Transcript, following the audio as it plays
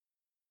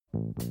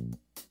So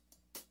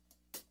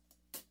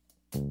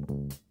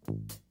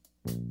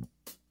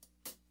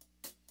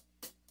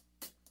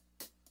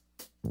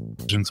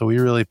we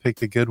really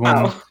picked a good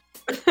one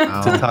to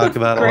talk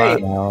about a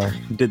Great. lot. Wow.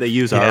 Did they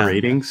use our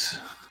ratings?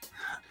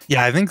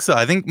 Yeah, I think so.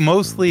 I think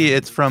mostly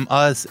it's from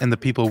us and the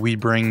people we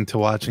bring to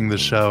watching the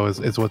show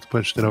is what's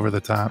pushed it over the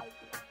top.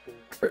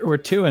 We're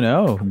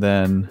 2-0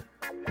 then,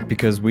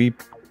 because we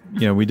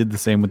did the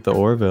same with the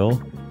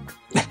Orville.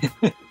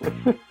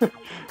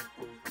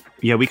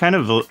 Yeah,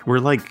 we're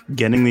like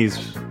getting these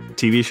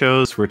TV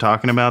shows, we're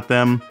talking about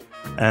them,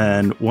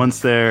 and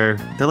once they're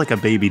like a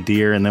baby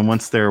deer, and then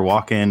once they're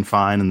walking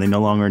fine and they no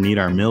longer need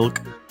our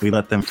milk, we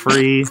let them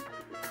free.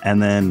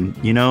 And then,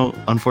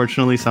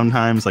 unfortunately,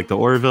 sometimes, like the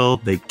Orville,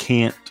 they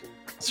can't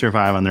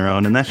survive on their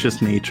own, and that's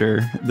just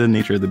nature, the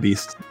nature of the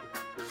beast.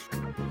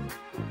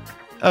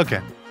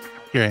 Okay,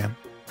 here I am.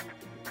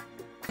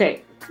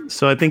 Okay.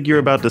 So I think you're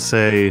about to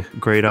say,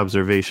 great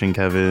observation,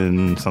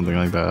 Kevin, something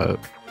like that.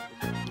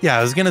 Yeah,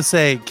 I was going to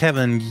say,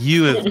 Kevin,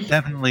 you have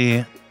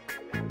definitely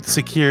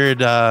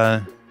secured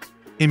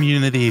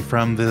immunity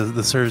from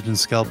the surgeon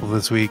scalpel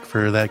this week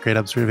for that great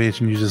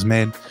observation you just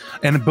made.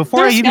 And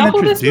before I even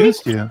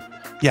introduced you...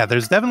 Yeah,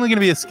 there's definitely going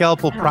to be a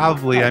scalpel,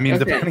 probably. I mean,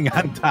 depending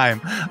on time.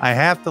 I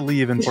have to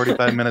leave in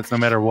 45 minutes no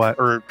matter what,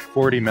 or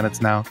 40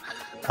 minutes now.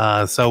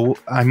 So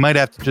I might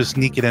have to just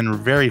sneak it in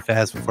very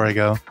fast before I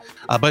go.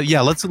 But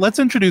yeah, let's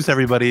introduce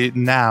everybody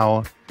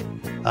now.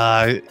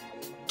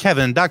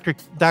 Kevin, Dr.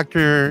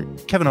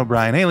 Kevin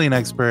O'Brien, alien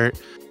expert,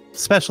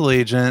 special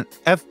agent,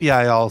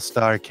 FBI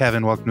all-star.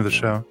 Kevin, welcome to the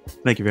show.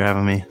 Thank you for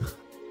having me.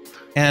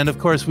 And of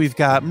course, we've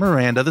got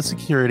Miranda, the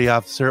security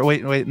officer.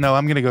 Wait, no,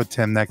 I'm going to go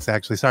Tim next,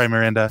 actually. Sorry,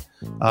 Miranda.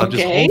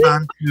 Just hold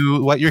on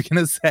to what you're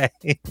going to say.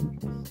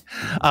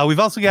 We've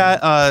also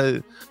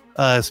got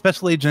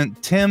Special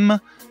Agent Tim.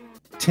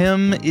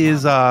 Tim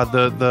is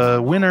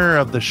the winner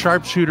of the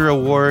Sharpshooter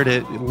Award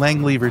at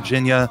Langley,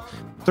 Virginia,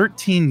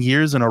 13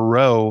 years in a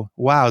row.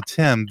 Wow,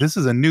 Tim, this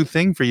is a new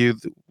thing for you.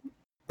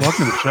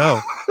 Welcome to the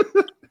show.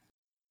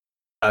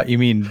 You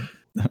mean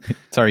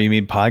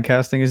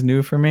podcasting is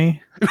new for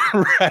me?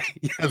 Right.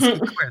 Yes, of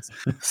course.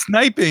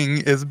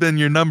 Sniping has been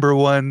your number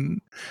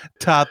one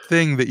top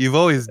thing that you've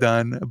always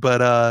done,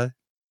 but I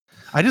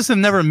just have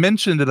never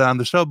mentioned it on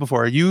the show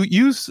before.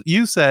 You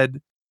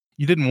said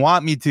you didn't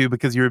want me to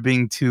because you were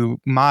being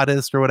too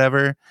modest or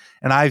whatever,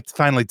 and I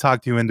finally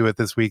talked you into it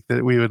this week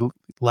that we would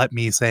let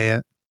me say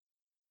it.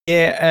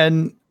 Yeah,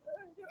 and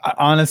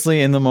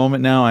honestly, in the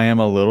moment now, I am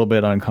a little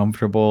bit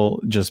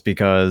uncomfortable just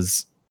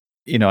because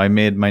I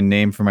made my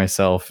name for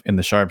myself in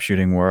the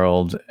sharpshooting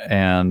world,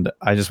 and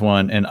I just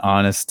want an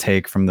honest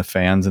take from the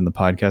fans in the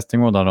podcasting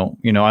world. I don't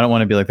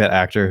want to be like that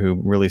actor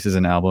who releases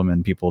an album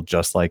and people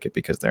just like it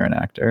because they're an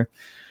actor.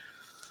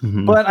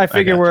 Mm-hmm. But I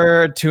figure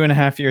we're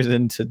 2.5 years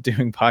into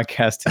doing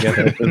podcasts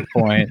together at this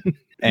point,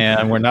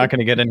 and we're not going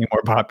to get any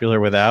more popular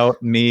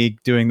without me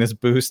doing this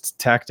boost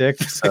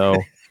tactic.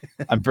 So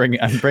I'm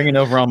bringing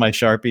over all my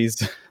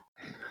Sharpies.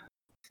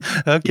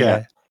 Okay.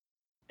 Yeah.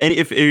 And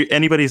if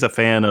anybody's a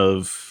fan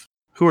of,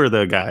 who are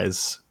the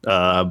guys?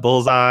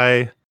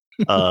 Bullseye,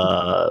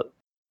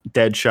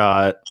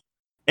 Deadshot.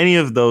 Any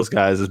of those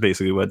guys is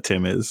basically what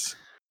Tim is.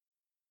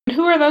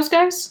 Who are those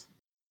guys?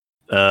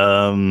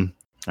 I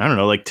don't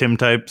know, like Tim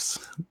types.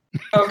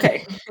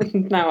 Okay,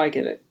 now I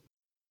get it.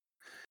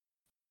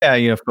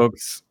 Yeah,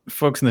 folks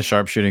in the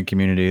sharpshooting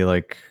community,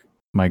 like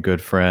my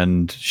good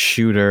friend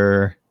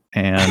Shooter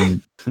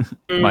and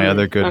my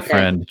other good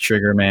friend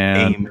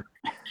Triggerman.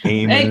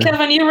 Hey,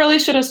 Kevin, you really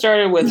should have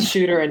started with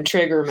Shooter and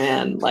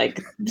Triggerman.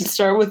 Like,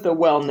 start with the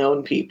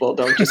well-known people.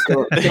 Don't just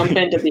go jump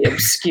into the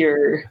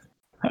obscure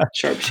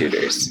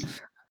sharpshooters.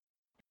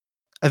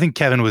 I think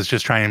Kevin was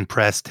just trying to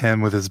impress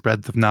Tim with his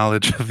breadth of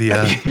knowledge of the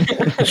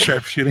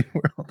sharpshooting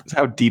world. That's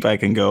how deep I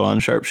can go on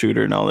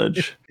sharpshooter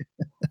knowledge.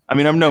 I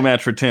mean, I'm no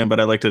match for Tim, but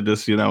I like to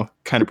just,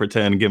 kind of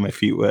pretend and get my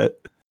feet wet.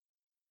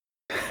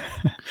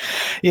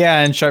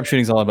 Yeah, and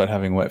sharpshooting is all about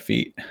having wet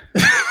feet.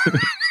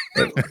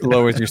 It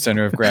lowers your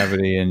center of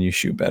gravity and you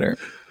shoot better.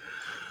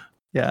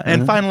 Yeah.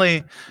 And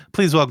finally,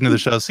 please welcome to the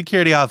show,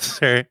 Security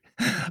Officer.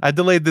 I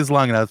delayed this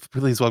long enough.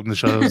 Please welcome to the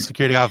show,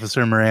 Security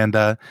Officer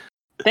Miranda.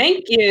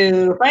 Thank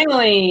you.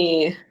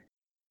 Finally.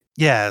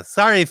 Yeah.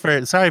 Sorry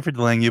for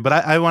delaying you, but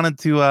I wanted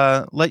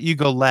to let you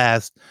go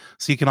last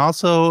so you can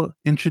also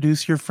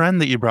introduce your friend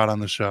that you brought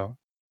on the show.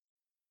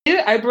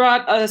 I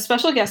brought a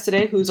special guest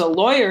today who's a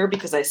lawyer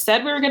because I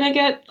said we were going to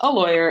get a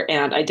lawyer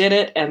and I did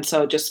it. And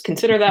so just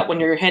consider that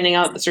when you're handing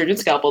out the surgeon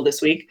scalpel this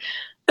week.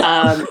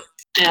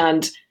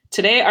 And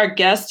today our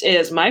guest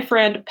is my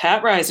friend,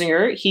 Pat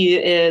Reisinger. He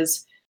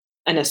is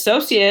an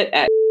associate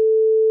at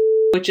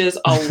which is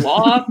a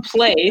law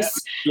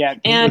place. Yeah,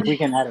 and we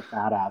can edit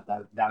that out.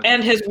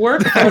 And his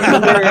work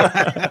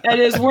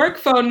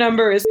phone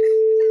number is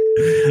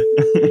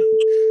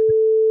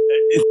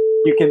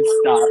you can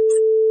stop.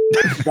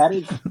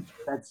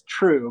 That's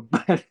true,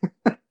 but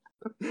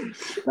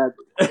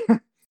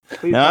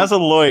now as a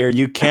lawyer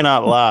you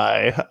cannot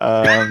lie.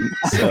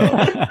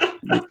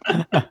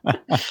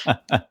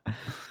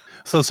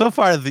 So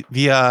far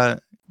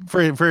the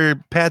for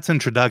Pat's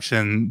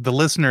introduction, the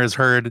listener has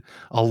heard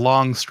a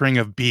long string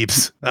of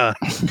beeps.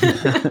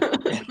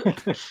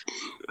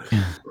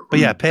 But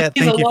yeah, Pat,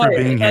 He's thank a you lawyer.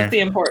 for being That's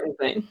here. the important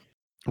thing.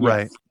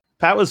 Right.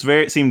 Pat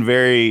seemed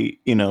very,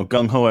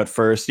 gung ho at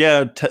first.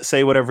 Yeah,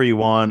 say whatever you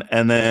want,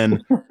 and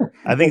then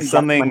I think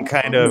something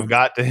kind of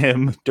got to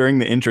him during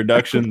the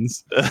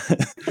introductions.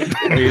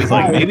 Where he was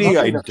like, maybe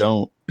I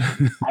don't.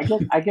 I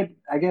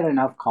get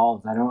enough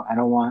calls. I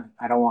don't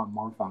want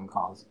more phone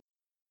calls.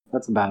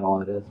 That's about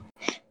all it is.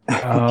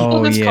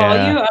 People just call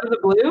you out of the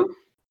blue?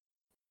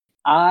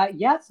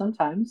 Yeah,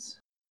 sometimes.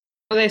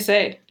 What do they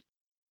say?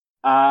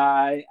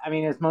 I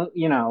mean, it's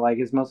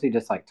it's mostly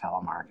just like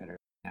telemarketers.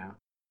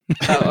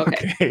 Oh,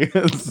 okay.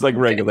 It's like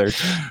regular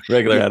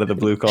out of the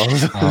blue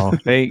calls. Oh,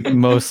 they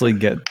mostly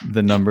get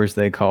the numbers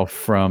they call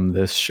from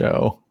this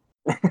show.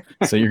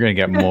 So you're going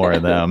to get more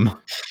of them.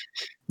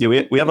 Yeah,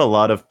 we have a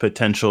lot of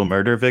potential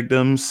murder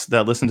victims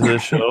that listen to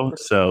this show.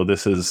 So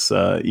this is,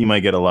 you might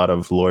get a lot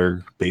of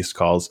lawyer-based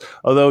calls.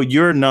 Although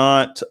you're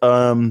not,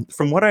 from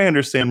what I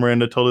understand,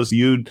 Miranda told us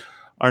you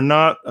are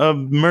not a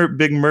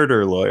big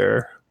murder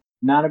lawyer.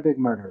 Not a big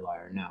murder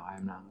lawyer. No,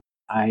 I'm not.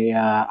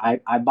 I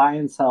buy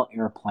and sell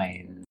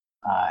airplanes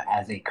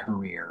as a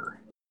career.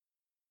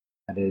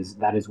 That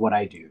is what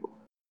I do.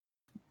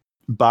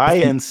 Buy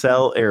and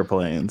sell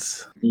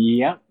airplanes.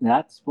 Yep,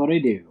 that's what I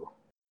do.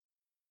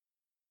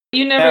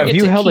 You never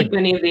get to keep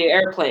any of the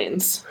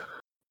airplanes.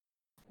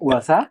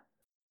 What's that?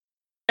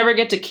 Never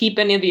get to keep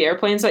any of the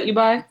airplanes that you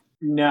buy?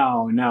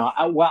 No.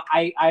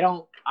 I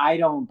don't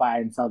buy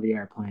and sell the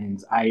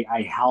airplanes.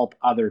 I help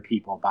other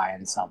people buy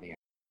and sell the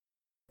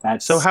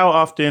airplanes. So how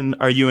often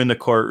are you in the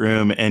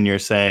courtroom and you're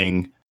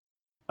saying,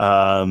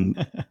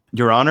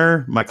 Your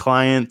Honor, my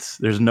client,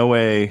 there's no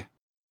way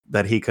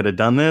that he could have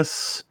done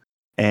this,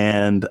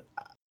 and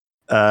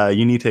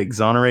you need to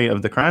exonerate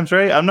of the crimes,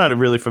 right? I'm not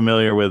really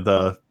familiar with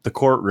the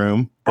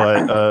courtroom,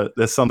 but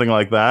there's something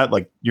like that.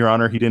 Like, Your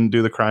Honor, he didn't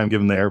do the crime,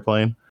 give him the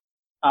airplane.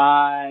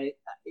 How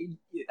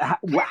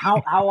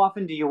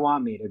often do you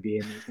want me to be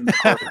in the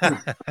courtroom?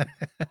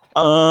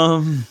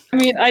 I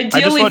mean,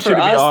 ideally for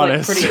us,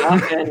 like pretty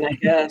often, I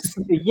guess.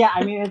 Yeah,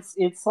 I mean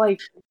it's like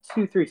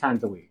 2-3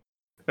 times a week.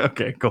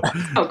 Okay, cool.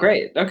 Oh,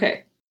 great.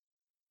 Okay.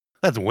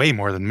 That's way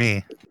more than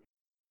me.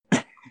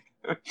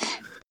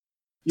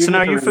 So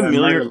now you're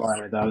familiar,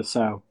 lawyer, though.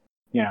 So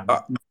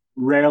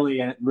rarely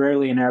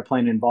an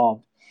airplane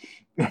involved.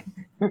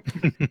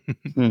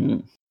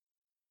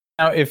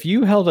 Now, if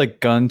you held a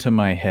gun to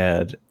my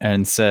head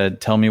and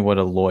said, "Tell me what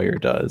a lawyer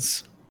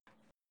does,"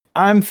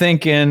 I'm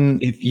thinking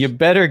you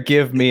better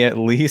give me at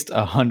least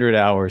 100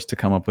 hours to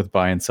come up with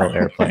buy and sell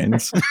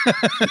airplanes.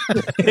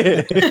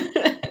 Are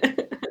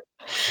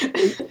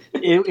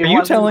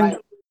you telling?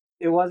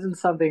 It wasn't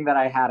something that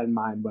I had in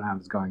mind when I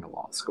was going to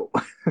law school.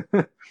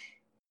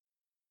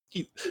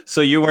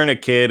 So you weren't a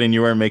kid and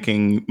you weren't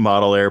making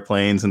model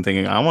airplanes and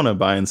thinking, I want to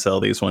buy and sell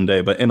these one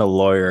day, but in a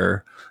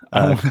lawyer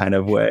kind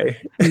of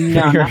way.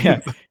 No.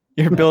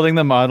 You're building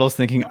the models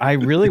thinking, I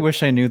really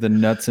wish I knew the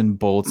nuts and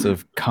bolts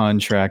of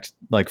contract,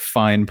 like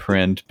fine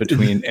print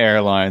between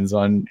airlines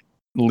on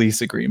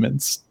lease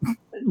agreements.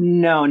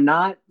 No,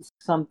 not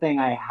something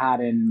I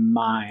had in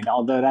mind.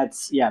 Although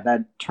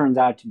that turns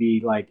out to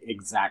be like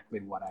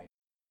exactly what I.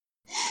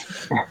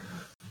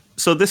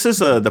 So this is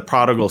the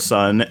Prodigal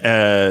Son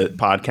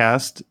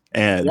podcast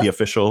and the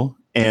official.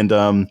 And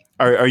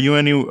are you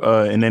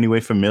in any way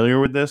familiar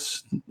with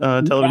this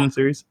television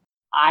series?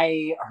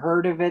 I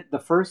heard of it. The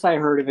first I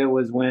heard of it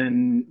was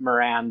when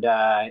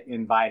Miranda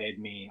invited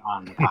me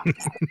on the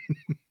podcast.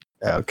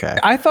 Okay.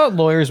 I thought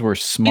lawyers were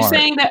smart.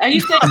 Are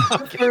you saying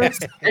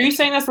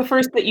that's the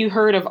first that you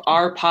heard of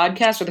our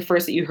podcast, or the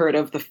first that you heard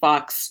of the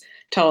Fox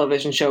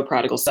television show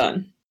Prodigal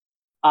Son?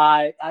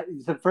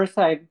 The first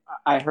I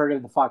heard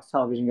of the Fox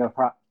television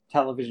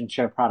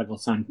show Prodigal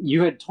Son,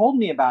 you had told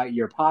me about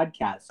your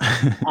podcast,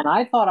 and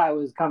I thought I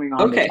was coming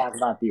on to talk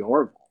about the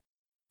Orville.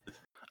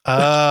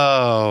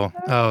 Oh,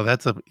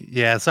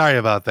 sorry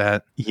about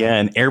that. Yeah,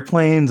 and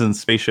airplanes and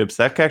spaceships.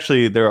 That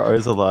actually, there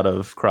is a lot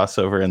of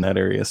crossover in that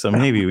area, so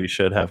maybe we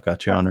should have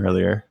got you on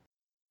earlier.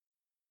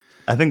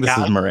 I think this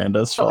is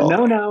Miranda's fault.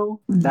 No,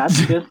 that's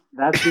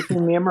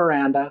between me and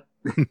Miranda.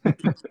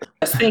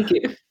 Yes, thank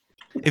you.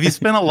 If you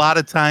spent a lot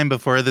of time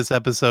before this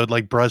episode,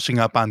 like brushing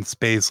up on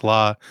space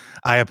law,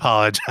 I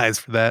apologize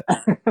for that.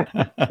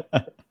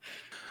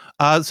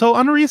 So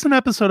on a recent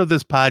episode of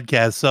this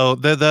podcast, so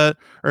not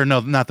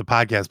the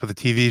podcast, but the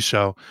TV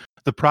show,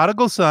 the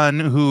Prodigal Son,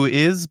 who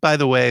is, by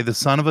the way, the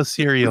son of a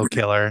serial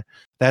killer.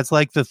 That's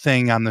like the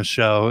thing on the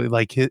show.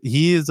 Like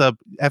he is a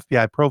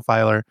FBI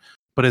profiler,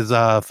 but his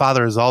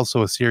father is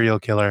also a serial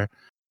killer.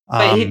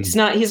 But he's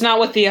not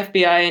with the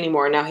FBI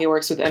anymore. Now he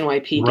works with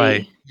NYPD.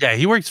 Right. Yeah,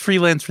 he works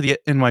freelance for the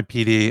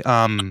NYPD.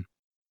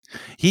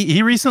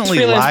 He recently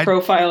freelance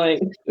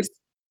profiling.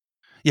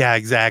 Yeah,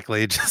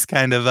 exactly. Just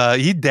kind of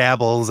he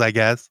dabbles, I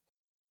guess.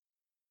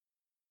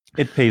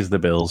 It pays the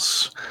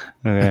bills.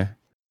 Okay.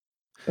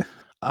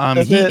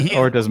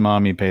 Or does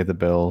mommy pay the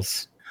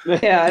bills?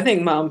 Yeah, I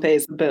think mom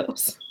pays the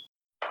bills.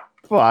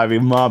 Well, I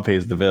mean, mom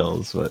pays the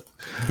bills, but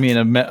I mean,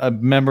 a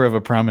member of a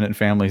prominent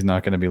family is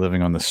not going to be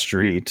living on the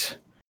street.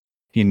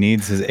 He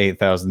needs his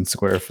 8,000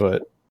 square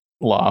foot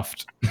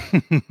loft.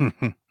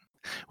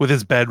 With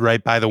his bed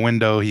right by the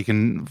window he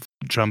can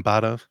jump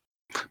out of.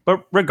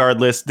 But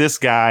regardless, this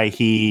guy,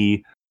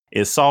 he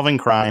is solving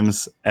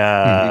crimes,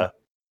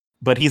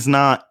 but he's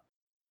not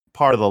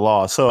part of the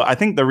law. So I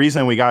think that's the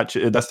reason we got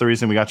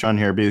you on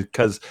here,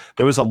 because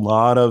there was a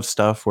lot of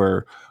stuff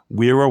where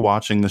we were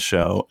watching the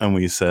show and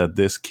we said,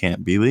 this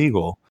can't be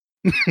legal.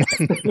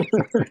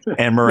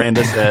 And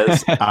Miranda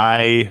says,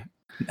 I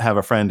have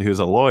a friend who's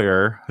a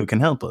lawyer who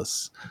can help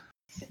us.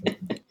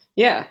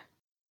 Yeah.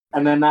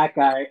 And then that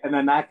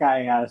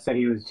guy said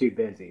he was too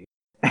busy.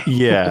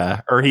 Yeah,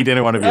 or he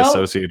didn't want to be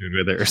associated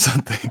with it or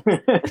something.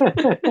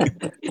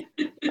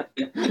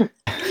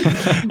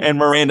 And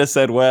Miranda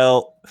said,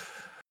 well,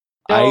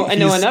 I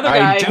know another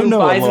guy who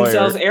buys and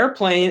sells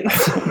airplanes.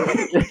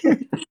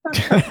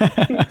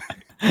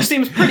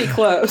 Seems pretty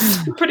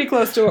close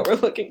to what we're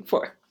looking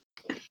for.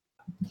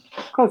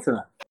 Close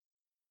enough.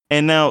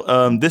 And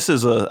now this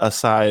is a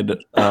side,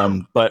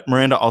 but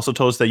Miranda also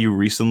told us that you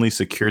recently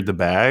secured the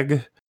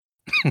bag.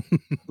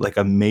 Like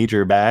a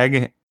major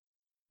bag.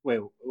 Wait,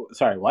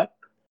 sorry, what?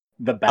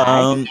 The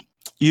bag?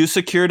 You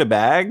secured a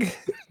bag?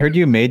 Heard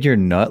you made your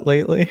nut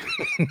lately?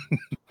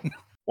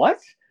 What?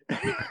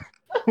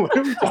 What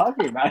are we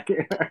talking about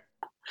here?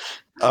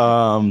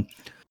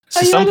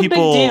 So you some had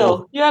people, a big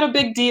deal. You had a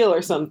big deal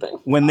or something.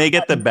 when they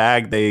get the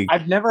bag,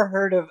 I've never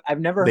heard of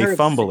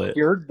fumble it.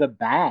 Secured the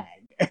bag.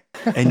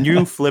 And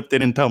you flipped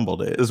it and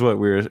tumbled it, is what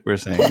we're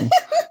saying.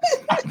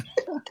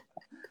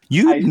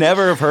 You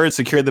never have heard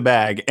secure the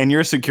bag, and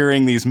you're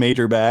securing these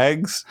major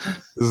bags?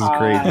 This is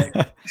crazy.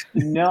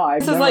 No,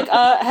 This is like,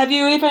 have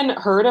you even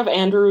heard of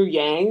Andrew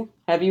Yang?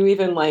 Have you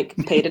even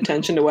paid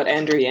attention to what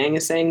Andrew Yang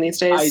is saying these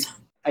days?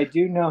 I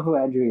do know who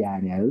Andrew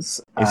Yang is.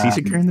 Is he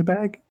securing the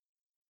bag?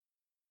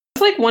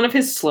 It's like one of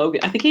his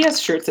slogans. I think he has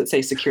shirts that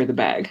say "Secure the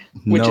Bag,"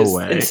 which is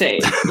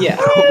insane. Yeah.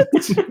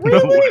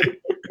 No way.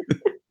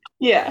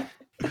 Yeah.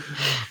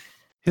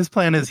 His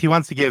plan is he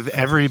wants to give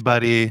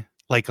everybody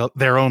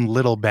their own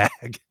little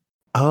bag.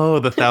 Oh,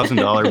 the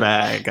 $1,000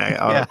 bag.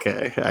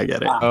 Okay, I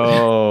get it.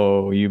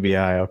 Oh, UBI.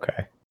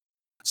 Okay.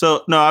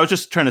 So no, I was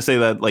just trying to say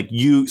that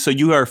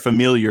you are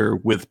familiar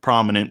with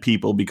prominent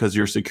people because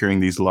you're securing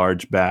these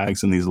large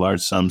bags and these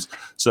large sums.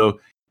 So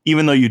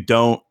even though you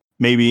don't,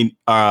 maybe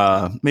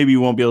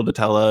you won't be able to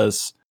tell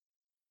us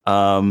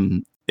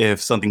if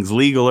something's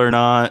legal or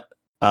not,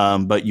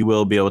 but you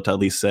will be able to at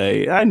least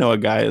say, I know a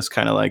guy is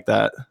kind of like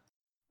that.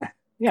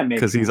 Yeah, maybe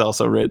because he's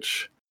also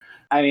rich.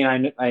 I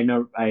mean, I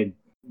know I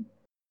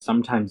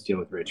sometimes deal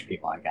with rich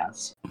people, I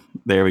guess.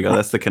 There we go.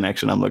 That's the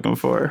connection I'm looking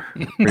for.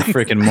 Every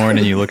freaking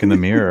morning you look in the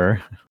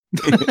mirror.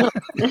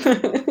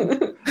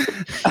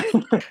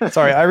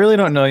 Sorry, I really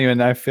don't know you,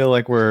 and I feel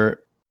like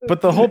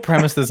but the whole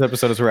premise of this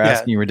episode is we're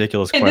asking you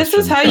ridiculous questions.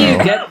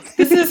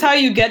 This is how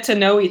you get to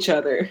know each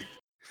other.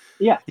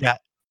 Yeah. Yeah.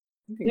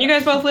 You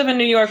guys both live in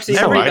New York, so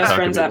you're best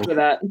friends after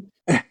that.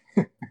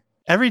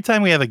 Every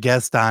time we have a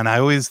guest on, I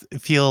always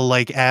feel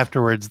like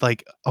afterwards,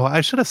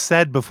 I should have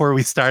said before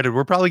we started,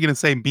 we're probably going to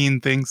say mean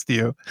things to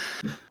you.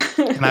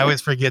 And I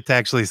always forget to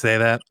actually say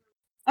that.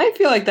 I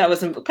feel like that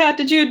was... Pat,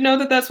 did you know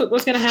that that's what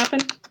was going to happen?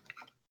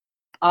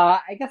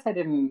 I guess I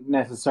didn't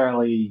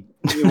necessarily...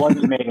 It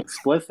wasn't made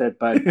explicit,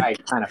 but I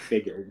kind of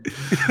figured.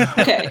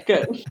 Okay,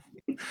 good.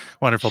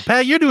 Wonderful.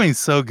 Pat, you're doing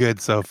so good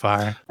so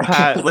far.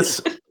 Pat,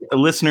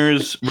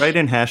 listeners, write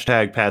in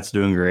hashtag Pat's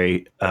doing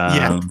great.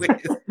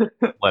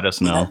 Let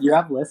us know. You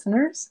have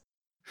listeners?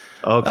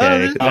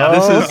 Okay.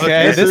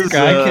 This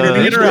guy can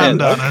read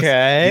around on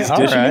us. He's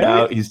dishing it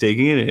out. He's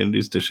taking it in.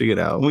 He's dishing it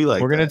out. We're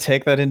going to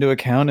take that into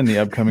account in the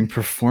upcoming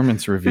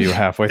performance review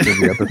halfway through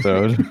the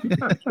episode.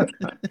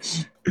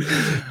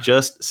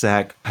 Just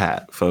sack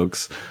Pat,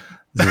 folks.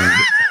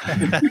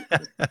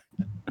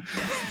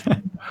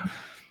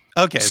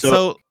 Okay,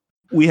 so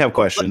we have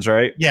questions,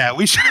 right? Yeah,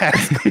 we should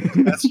ask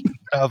questions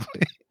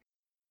probably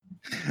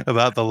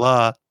about the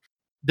law.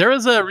 There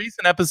was a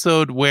recent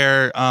episode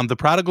where the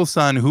prodigal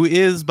son, who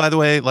is, by the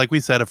way, like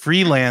we said, a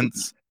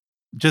freelance,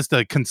 just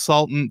a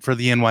consultant for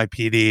the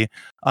NYPD,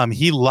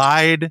 he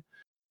lied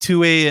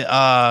to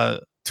a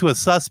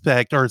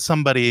suspect or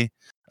somebody,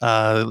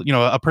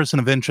 a person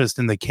of interest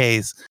in the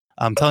case,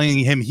 telling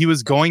him he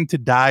was going to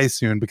die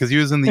soon because he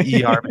was in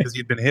the ER because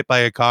he'd been hit by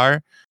a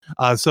car.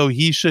 So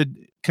he should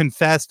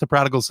confess to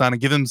prodigal son and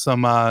give him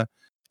some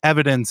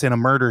evidence in a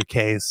murder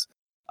case.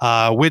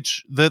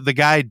 Which the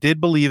guy did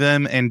believe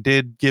him and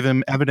did give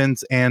him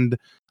evidence and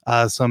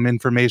some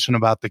information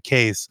about the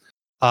case.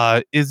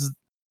 Is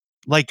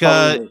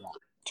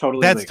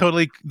totally that's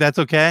legal. That's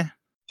okay.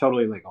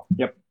 Totally legal.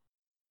 Yep.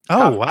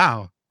 Oh,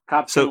 wow.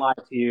 Cops can lie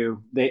to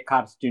you.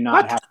 Cops do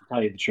not have to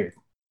tell you the truth.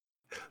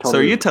 So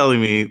are you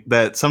telling me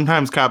that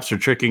sometimes cops are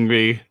tricking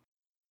me?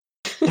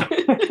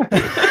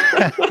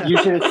 You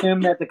should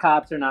assume that the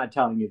cops are not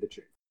telling you the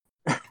truth.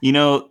 You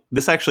know,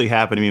 this actually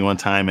happened to me one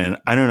time, and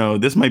I don't know,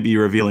 this might be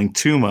revealing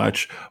too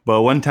much,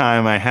 but one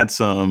time I had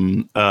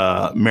some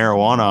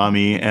marijuana on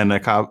me, and a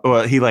cop,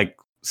 well, he like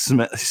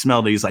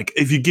smelled it. He's like,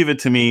 if you give it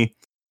to me,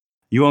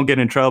 you won't get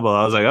in trouble.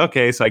 I was like,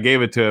 okay, so I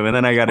gave it to him, and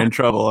then I got in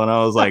trouble, and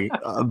I was like,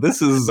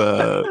 this is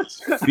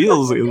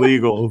feels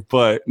illegal.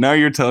 But now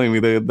you're telling me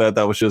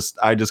that was just,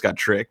 I just got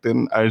tricked,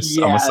 and I'm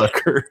a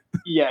sucker.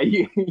 Yeah,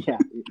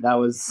 that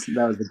was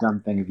a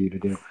dumb thing of you to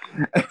do.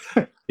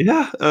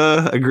 Yeah,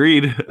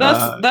 agreed.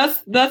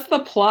 That's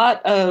the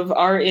plot of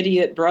Our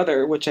Idiot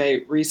Brother, which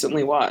I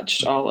recently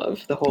watched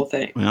the whole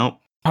thing. Well,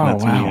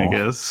 that's me, I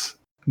guess.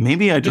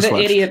 Maybe I just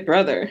watched Idiot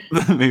Brother.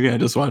 Maybe I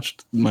just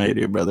watched My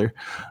Idiot Brother.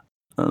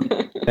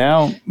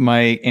 Now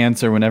my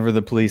answer whenever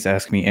the police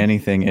ask me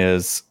anything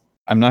is,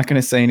 I'm not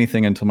going to say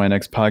anything until my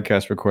next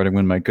podcast recording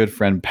when my good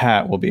friend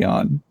Pat will be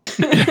on.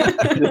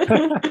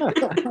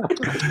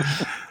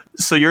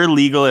 So your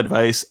legal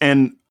advice,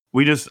 and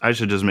I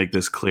should just make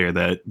this clear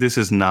that this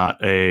is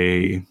not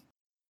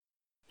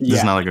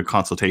not like a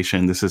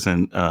consultation. This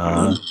isn't.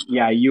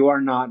 You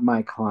are not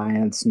my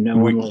clients. No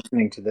one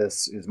listening to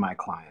this is my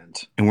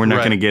client, and we're not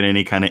going to get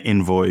any kind of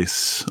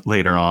invoice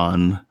later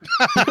on.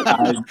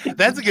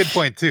 That's a good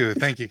point too.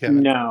 Thank you,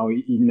 Kevin.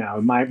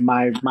 No, my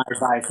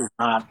advice is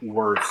not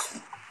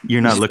worth.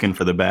 You're not looking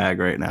for the bag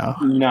right now.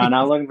 No,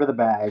 not looking for the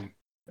bag.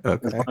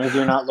 Okay. As long as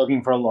you're not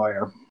looking for a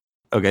lawyer.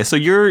 Okay, so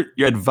your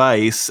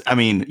advice, I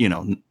mean,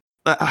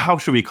 how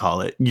should we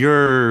call it?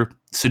 Your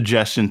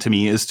suggestion to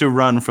me is to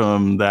run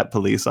from that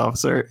police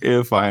officer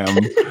if I am.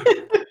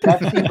 That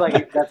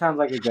sounds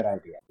like a good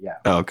idea. Yeah.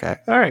 Okay.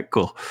 All right.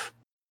 Cool.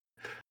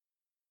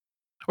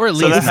 Or at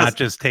least not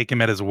just take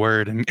him at his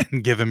word and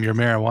give him your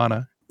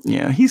marijuana.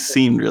 Yeah, he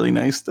seemed really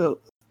nice though.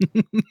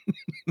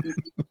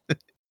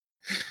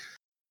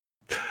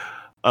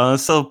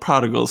 So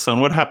Prodigal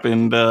Son, what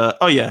happened?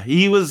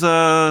 He was.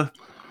 So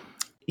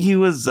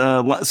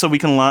we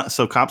can lie.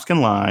 So cops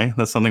can lie.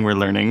 That's something we're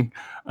learning.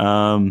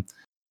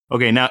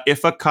 Okay, now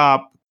if a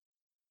cop,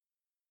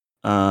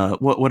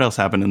 what else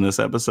happened in this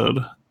episode?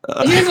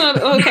 If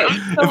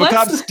a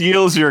cop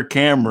steals your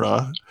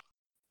camera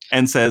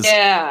and says,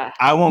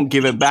 "I won't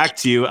give it back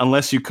to you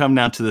unless you come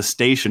down to the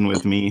station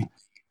with me,"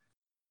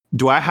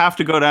 do I have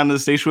to go down to the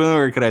station with him,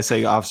 or could I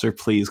say, "Officer,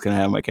 please, can I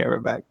have my camera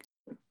back?"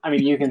 I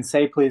mean, you can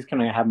say, "Please, can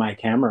I have my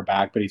camera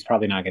back?" But he's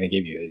probably not going to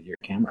give you your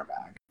camera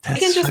back. You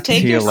can just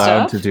take your stuff. Is he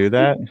allowed to do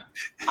that?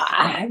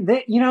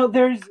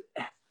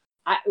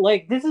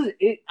 This is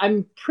it.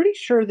 I'm pretty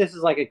sure this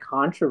is like a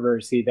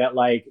controversy that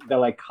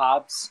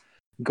cops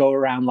go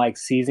around like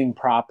seizing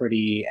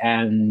property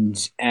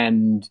and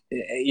they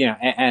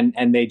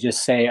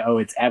just say, oh,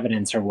 it's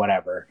evidence or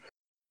whatever.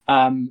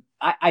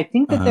 I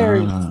think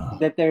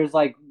that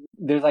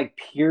there's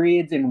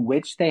periods in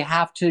which they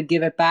have to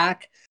give it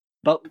back,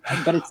 but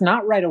it's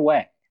not right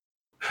away.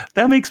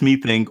 That makes me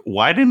think,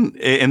 why didn't,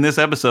 in this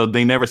episode,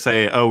 they never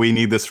say, oh, we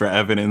need this for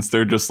evidence.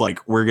 They're just like,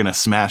 we're going to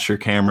smash your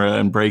camera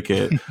and break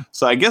it.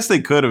 So I guess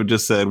they could have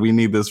just said, we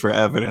need this for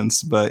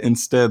evidence. But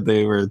instead,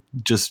 they were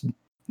just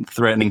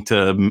threatening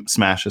to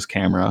smash his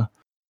camera.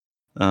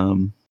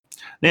 So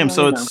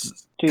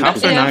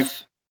cops are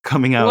not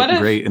coming out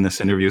great in this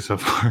interview so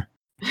far.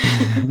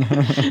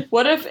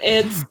 What if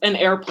it's an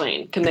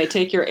airplane? Can they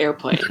take your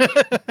airplane?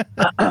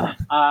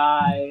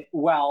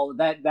 Well,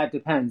 that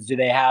depends. Do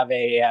they have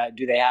a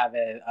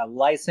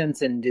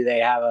license, and do they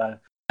have a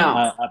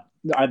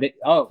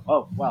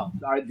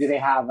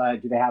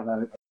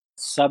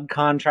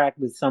subcontract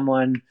with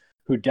someone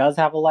who does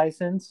have a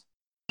license?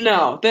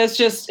 No, it's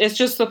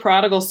just the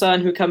prodigal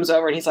son who comes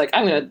over and he's like,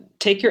 I'm going to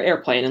take your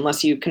airplane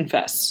unless you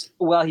confess.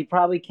 Well, he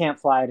probably can't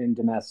fly it in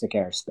domestic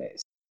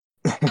airspace.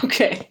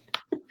 Okay.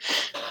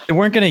 They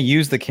weren't going to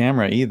use the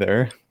camera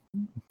either.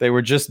 They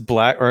were just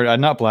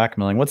not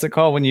blackmailing. What's it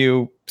called when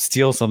you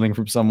steal something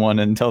from someone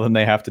and tell them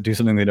they have to do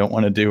something they don't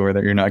want to do, or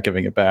that you're not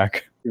giving it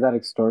back? Is that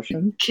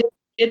extortion?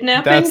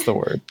 Kidnapping? That's the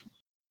word.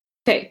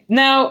 Okay.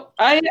 Now,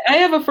 I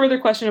have a further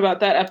question about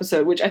that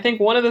episode, which I think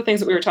one of the things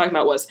that we were talking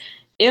about was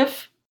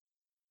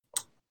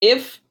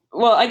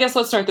well, I guess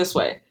let's start this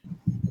way.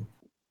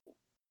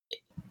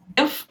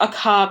 If a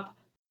cop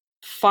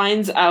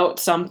finds out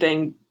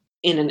something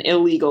in an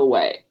illegal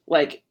way,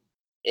 like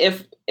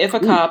if a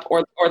cop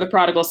or the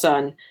prodigal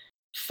son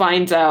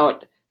finds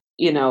out,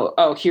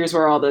 oh, here's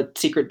where all the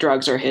secret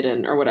drugs are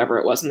hidden or whatever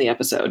it was in the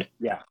episode.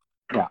 Yeah.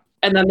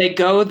 And then they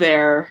go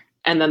there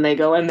and then they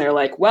go in there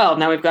like, well,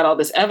 now we've got all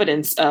this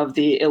evidence of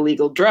the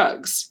illegal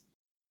drugs.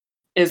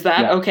 Is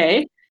that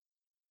okay?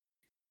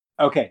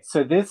 Okay,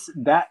 so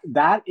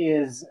that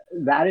is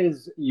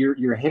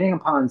you're hitting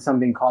upon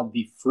something called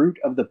the fruit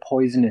of the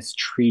poisonous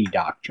tree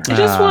doctrine. I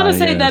just want to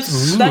say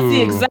that's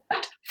the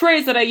exact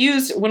phrase that I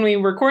used when we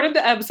recorded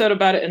the episode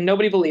about it, and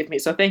nobody believed me.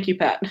 So thank you,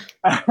 Pat.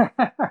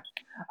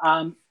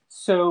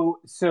 So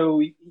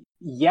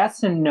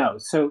yes and no.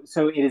 So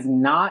it is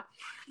not.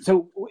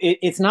 So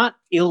it's not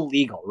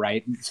illegal,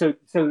 right? So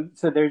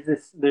there's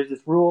this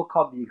rule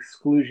called the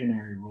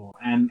exclusionary rule,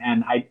 and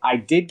I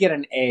did get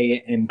an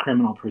A in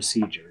criminal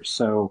procedure.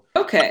 So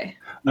okay.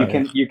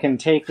 You can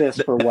take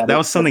this for what That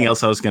was something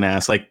else I was going to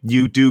ask. Like,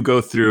 you do go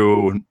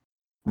through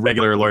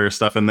regular lawyer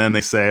stuff, and then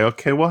they say,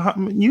 okay, well,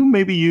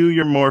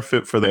 you're more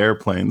fit for the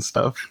airplane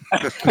stuff.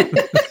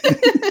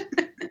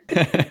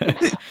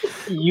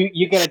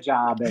 You get a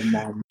job, and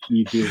then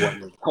you do what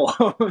you're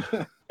told.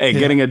 Hey,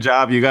 getting a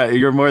job, you got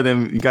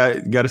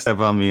to step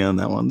on me on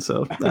that one.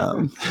 So,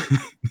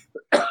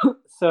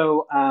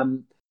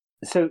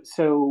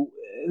 so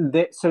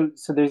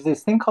there's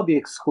this thing called the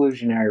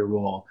exclusionary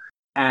rule,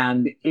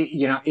 and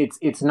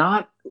it's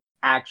not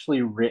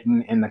actually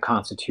written in the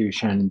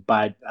Constitution,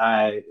 but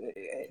I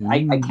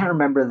can't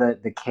remember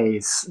the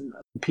case.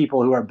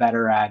 People who are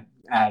better at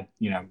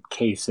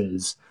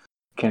cases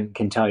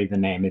can tell you the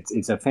name.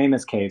 It's a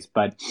famous case,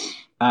 but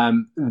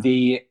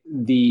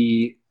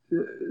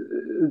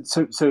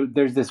so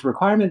there's this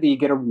requirement that you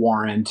get a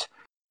warrant.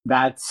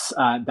 That's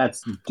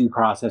due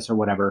process or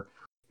whatever.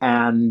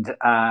 And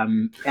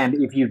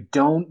if you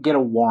don't get a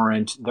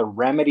warrant, the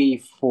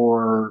remedy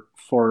for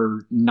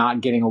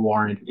not getting a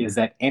warrant is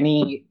that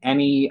any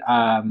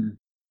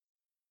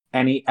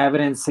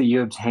evidence that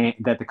you obtain,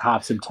 that the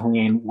cops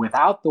obtain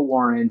without the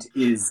warrant,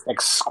 is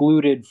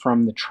excluded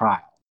from the trial.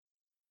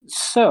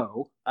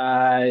 So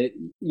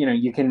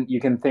you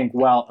can think,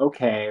 well,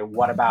 okay,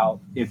 what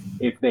about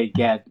if they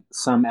get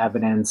some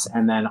evidence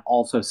and then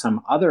also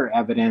some other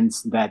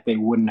evidence that they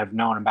wouldn't have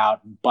known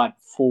about but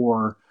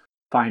for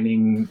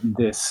finding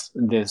this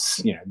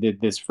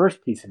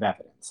first piece of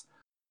evidence,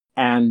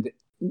 and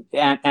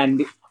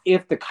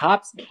if the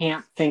cops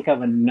can't think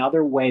of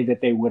another way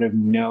that they would have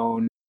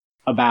known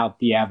about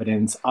the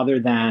evidence other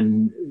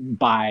than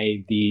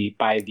by the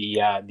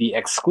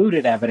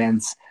excluded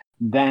evidence,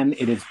 then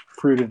it is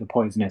fruit of the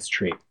poisonous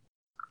tree.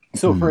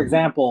 So, for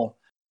example,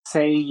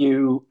 say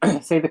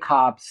the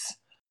cops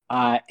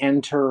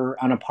enter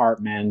an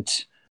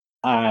apartment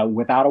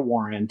without a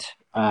warrant,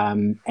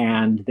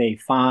 and they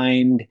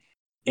find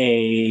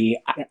they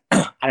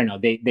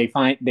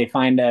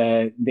find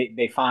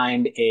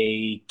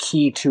a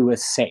key to a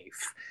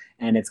safe,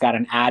 and it's got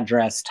an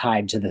address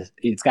tied to the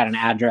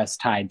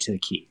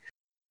key.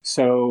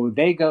 So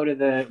they go to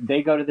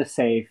the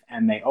safe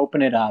and they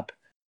open it up,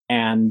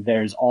 and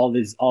there's all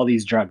these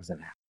drugs in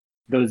there.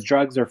 Those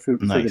drugs are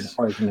fruit of the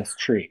poisonous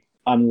tree,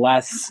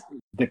 unless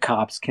the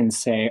cops can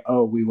say,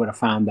 "Oh, we would have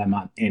found them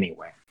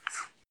anyway."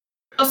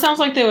 It sounds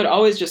like they would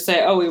always just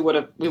say, "Oh, we would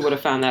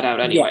have found that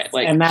out anyway."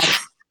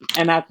 Yes,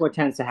 and that's what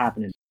tends to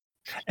happen.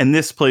 And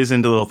this plays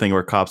into the little thing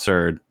where cops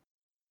are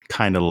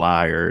kind of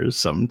liars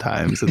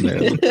sometimes.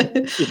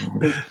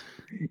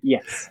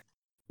 Yes.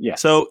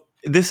 So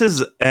this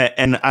is,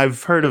 and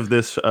I've heard of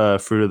this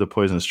fruit of the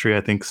poisonous tree.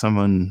 I think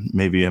someone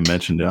maybe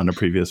mentioned it on a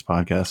previous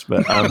podcast.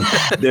 But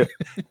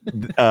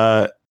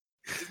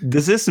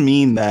does this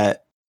mean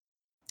that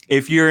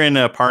if you're in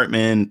an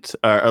apartment,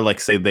 or like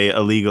say they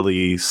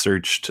illegally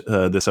searched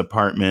this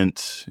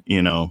apartment,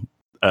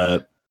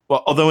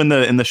 well, although in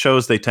the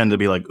shows they tend to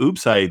be like,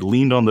 "Oops, I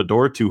leaned on the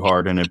door too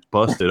hard and it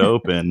busted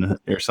open,"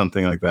 or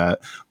something like that.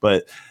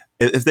 But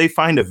if they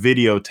find a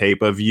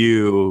videotape of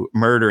you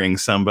murdering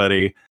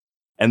somebody,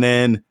 and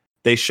then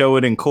they show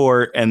it in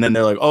court, and then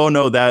they're like, "Oh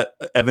no, that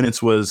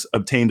evidence was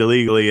obtained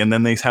illegally," and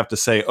then they have to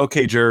say,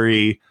 "Okay,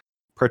 jury,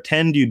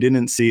 pretend you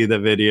didn't see the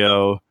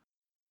video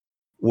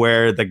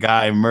where the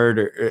guy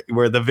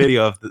where the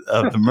video of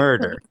the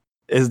murder."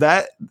 Has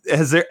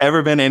there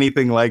ever been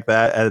anything like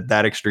that at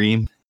that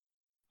extreme?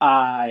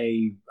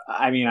 I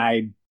mean,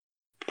 I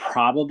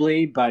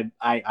probably, but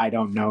I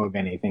don't know of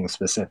anything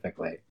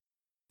specifically.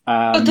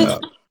 But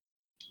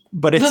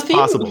it's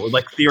possible.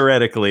 Like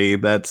theoretically,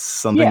 that's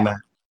something that.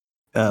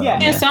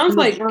 It sounds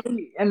like,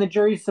 and the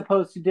jury's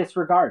supposed to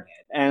disregard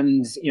it.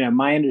 And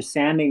my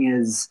understanding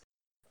is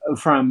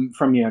from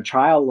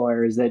trial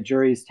lawyers that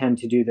juries tend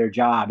to do their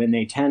job, and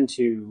they tend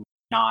to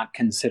not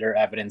consider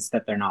evidence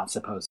that they're not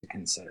supposed to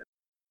consider.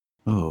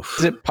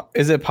 Oof.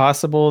 Is it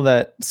possible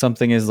that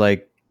something is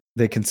like,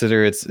 they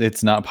consider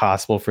it's not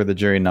possible for the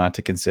jury not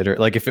to consider it?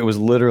 Like if it was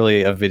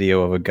literally a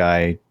video of a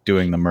guy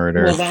doing the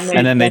murder,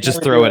 and then they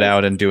just throw it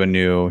out and do a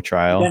new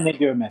trial. Then they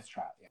do a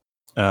mistrial. Yeah.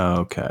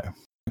 Oh, okay.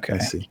 I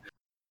see.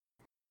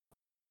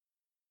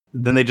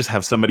 Then they just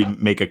have somebody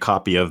make a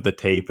copy of the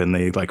tape, and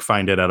they like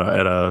find it at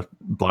a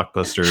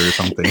Blockbuster or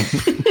something.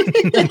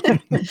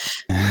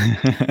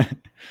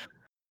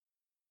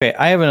 Okay,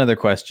 I have another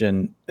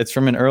question. It's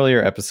from an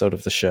earlier episode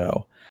of the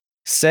show.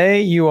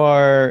 Say you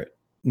are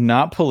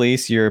not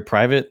police, you're a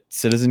private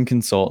citizen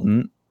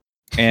consultant,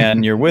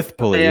 and you're with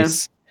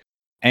police,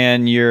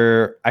 and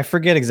I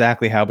forget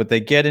exactly how, but they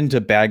get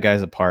into bad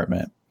guy's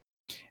apartment.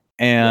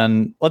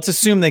 And let's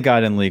assume they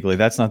got in legally.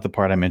 That's not the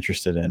part I'm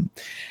interested in.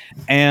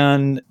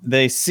 And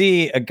they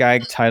see a guy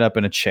tied up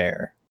in a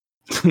chair.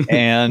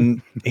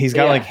 And he's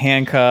got like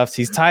handcuffs.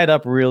 He's tied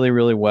up really,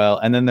 really well.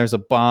 And then there's a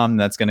bomb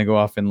that's going to go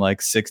off in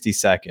like 60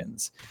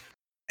 seconds.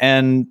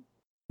 And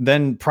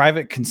then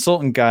private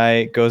consultant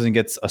guy goes and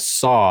gets a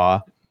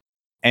saw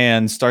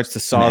and starts to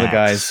saw the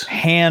guy's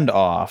hand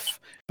off.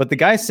 But the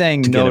guy's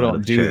saying, "No,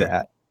 don't do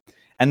that."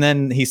 And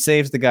then he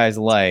saves the guy's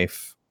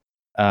life.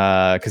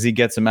 because he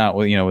gets him out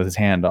with with his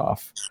hand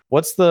off.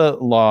 What's the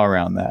law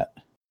around that?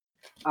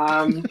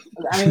 I mean,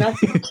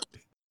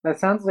 that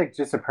sounds like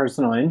just a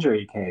personal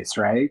injury case,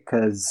 right?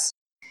 Because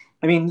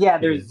I mean, yeah,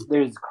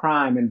 there's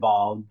crime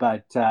involved,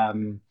 but I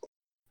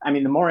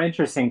mean, the more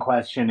interesting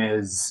question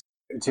is,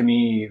 to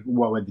me,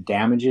 what would the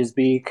damages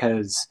be?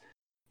 Because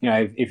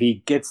if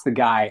he gets the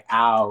guy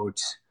out,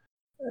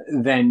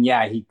 then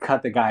yeah, he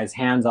cut the guy's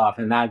hands off,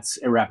 and that's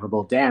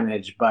irreparable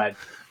damage. But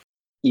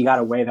you got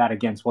to weigh that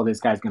against, well, this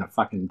guy's gonna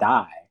fucking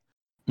die.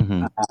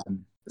 Mm-hmm.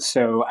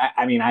 So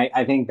I mean,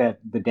 I think that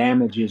the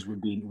damages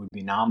would be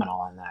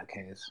nominal in that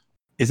case.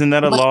 Isn't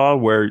that a law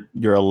where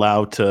you're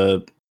allowed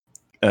to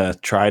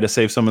try to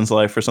save someone's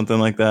life or something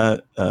like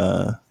that?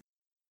 Or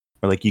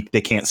like they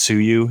can't sue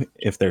you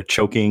if they're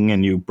choking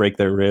and you break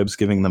their ribs,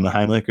 giving them the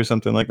Heimlich or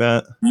something like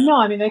that? No,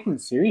 I mean, they can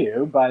sue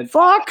you, but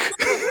fuck.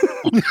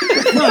 No,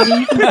 I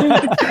mean,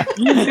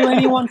 you can sue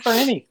anyone for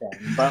anything,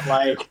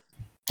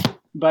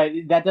 but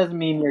that doesn't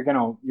mean you're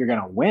gonna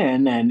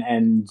win,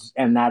 and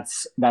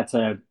that's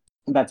a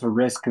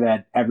risk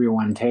that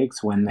everyone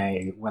takes when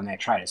they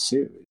try to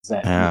sue. Is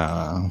that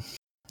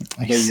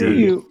I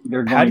see.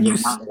 they're going to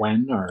not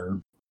win,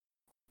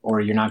 or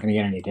you're not going to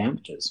get any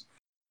damages.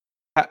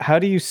 How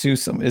do you sue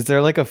some? Is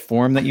there like a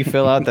form that you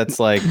fill out that's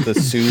like the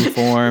sue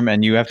form,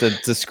 and you have to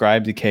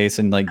describe the case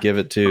and like give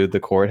it to the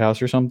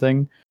courthouse or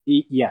something?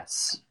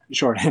 Yes.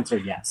 Short answer,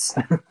 yes.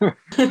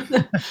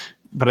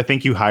 But I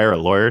think you hire a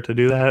lawyer to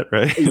do that,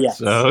 right? Yes.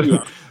 So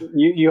yes.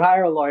 You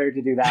hire a lawyer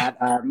to do that.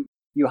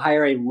 You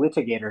hire a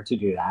litigator to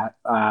do that.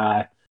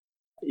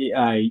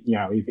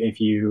 If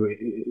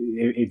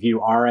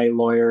you are a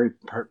lawyer,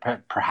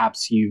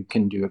 perhaps you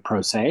can do it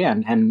pro se,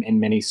 and in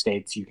many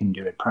states you can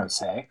do it pro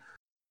se.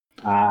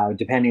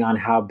 Depending on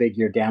how big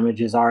your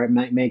damages are, it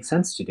might make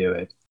sense to do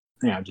it,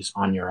 just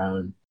on your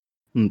own.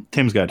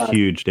 Tim's got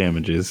huge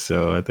damages,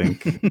 so I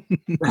think.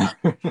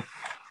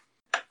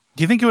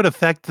 Do you think it would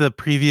affect the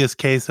previous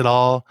case at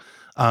all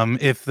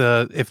if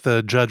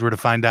the judge were to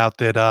find out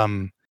that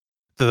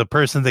the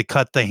person that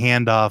cut the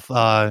hand off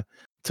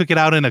took it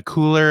out in a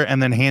cooler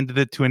and then handed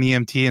it to an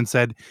EMT and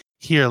said,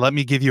 "Here, let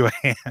me give you a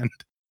hand"?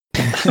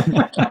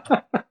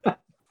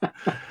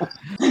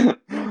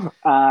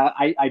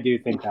 I do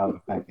think that would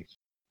affect it.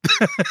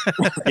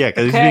 Yeah,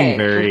 because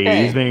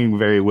he's being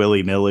very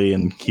willy-nilly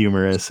and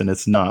humorous, and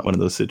it's not one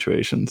of those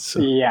situations. So.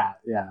 Yeah,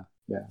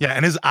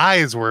 and his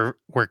eyes were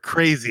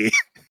crazy.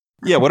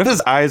 Yeah, what if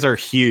his eyes are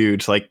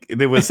huge? Like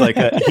it was like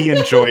he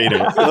enjoyed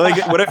it.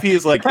 Like what if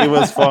he's like, it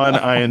was fun,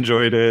 I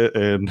enjoyed it,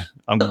 and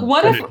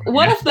what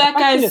if that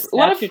guy's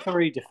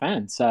statutory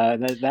defense?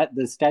 That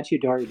the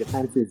statutory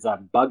defense is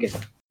bugging.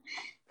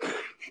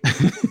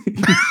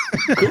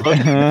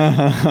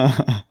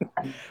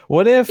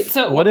 What if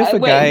a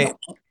guy?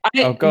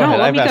 Go ahead.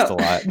 I've asked a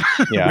lot.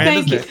 Yeah.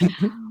 Thank you.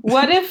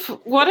 What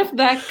if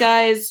that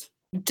guy's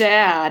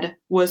dad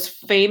was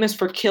famous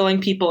for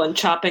killing people and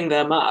chopping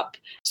them up?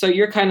 So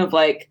you're kind of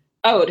like,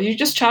 oh, did you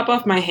just chop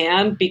off my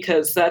hand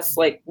because that's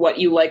like what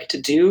you like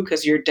to do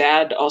because your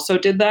dad also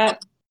did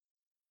that?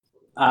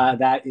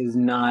 That is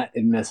not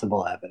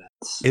admissible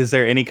evidence. Is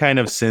there any kind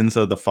of sins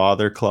of the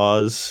father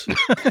clause?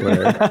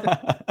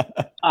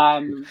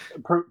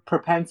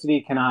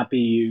 Propensity cannot be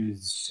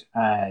used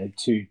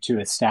to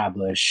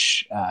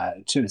establish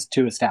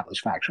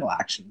factual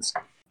actions.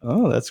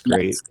 Oh, that's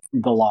great. That's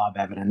the law of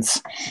evidence.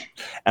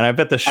 And I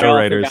bet the show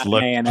writers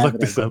look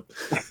this up.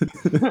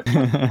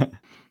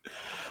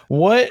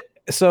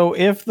 So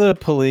if the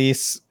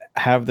police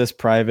have this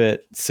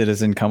private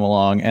citizen come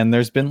along, and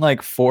there's been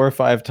like 4 or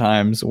 5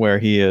 times where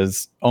he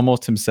has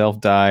almost himself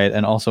died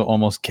and also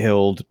almost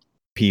killed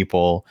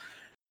people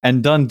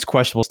and done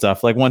questionable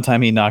stuff. Like one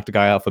time he knocked a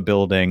guy off a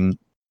building.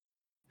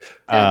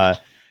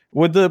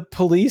 Would the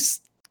police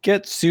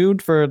get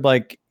sued for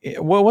like,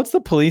 what's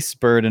the police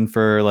burden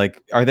for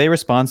like, are they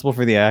responsible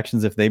for the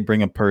actions if they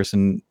bring a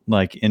person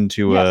like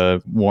into a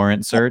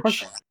warrant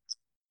search?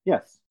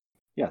 Yes,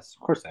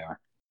 of course they are.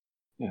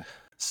 Yeah.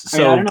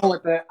 So I don't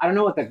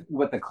know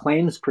what the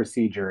claims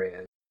procedure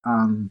is.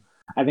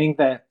 I think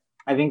that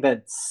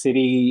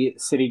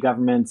city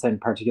governments and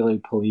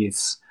particularly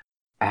police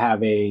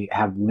have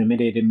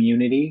limited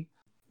immunity,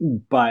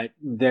 but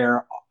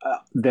there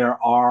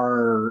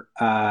are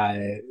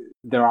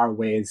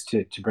ways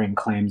to bring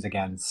claims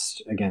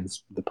against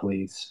the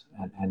police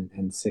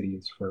and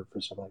cities for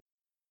stuff like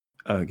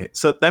that. Okay,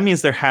 so that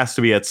means there has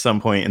to be at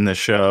some point in the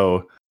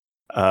show.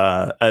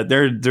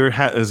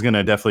 Is going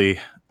to definitely.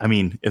 I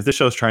mean, if the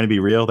show's trying to be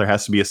real, there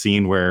has to be a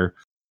scene where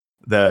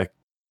the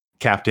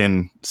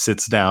captain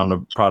sits down, a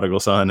prodigal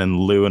son, and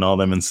Lou and all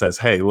them, and says,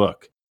 "Hey,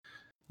 look,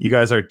 you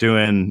guys are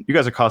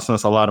costing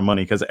us a lot of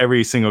money because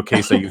every single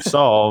case that you've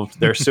solved,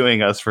 they're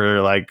suing us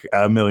for like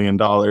 $1 million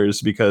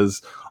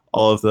because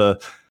all of the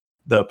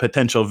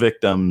potential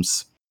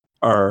victims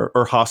or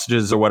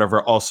hostages or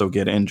whatever also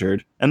get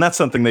injured, and that's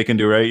something they can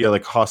do, right? Yeah,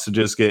 like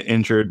hostages get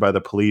injured by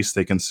the police,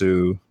 they can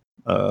sue.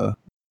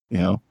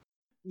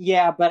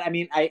 Yeah, but I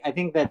mean, I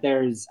think that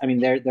there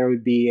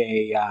would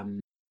be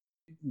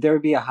there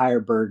would be a higher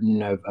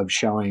burden of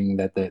showing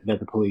that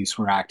the police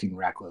were acting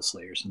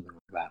recklessly or something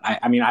like that.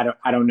 I mean, I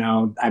don't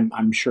know.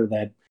 I'm sure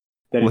that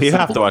Well, it's you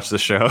have something- to watch the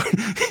show.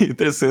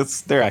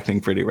 They're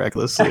acting pretty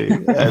recklessly.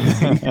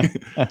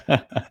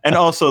 And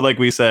also, like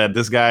we said,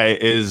 this guy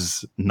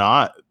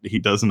he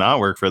does not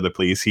work for the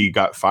police. He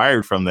got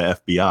fired from the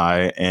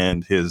FBI,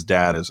 and his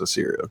dad is a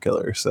serial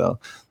killer. So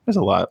there's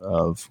a lot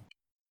of...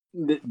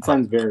 It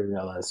sounds very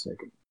realistic.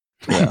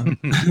 Yeah.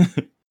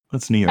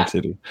 That's New York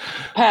City.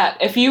 Pat,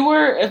 if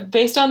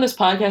based on this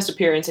podcast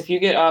appearance, if you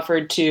get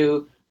offered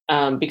to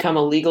become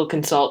a legal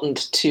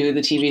consultant to the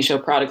TV show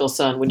Prodigal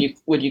Son, would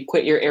you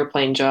quit your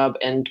airplane job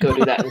and go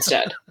do that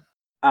instead?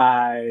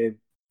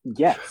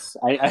 Yes,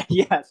 I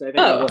think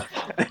I would.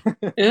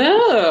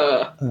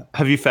 Yeah.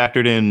 Have you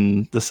factored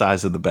in the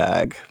size of the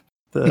bag?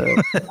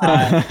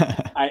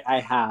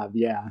 I have,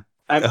 yeah.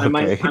 I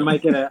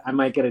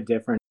might get a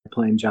different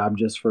airplane job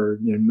just for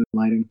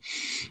moonlighting.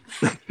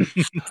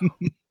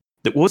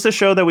 What was the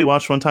show that we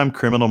watched one time?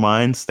 Criminal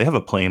Minds. They have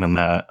a plane in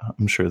that.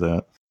 I'm sure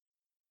that.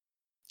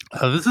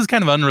 This is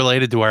kind of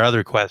unrelated to our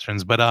other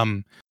questions, but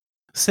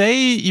say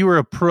you were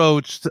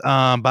approached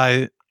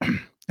by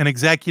an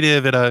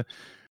executive at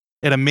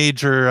a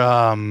major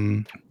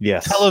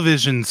Yes.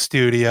 television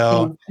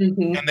studio,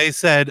 Mhm. and they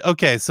said,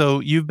 "Okay,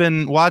 so you've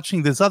been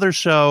watching this other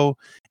show,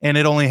 and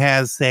it only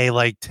has, say,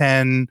 like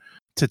 10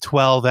 to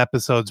 12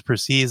 episodes per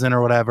season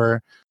or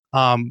whatever.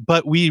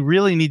 But we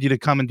really need you to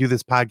come and do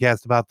this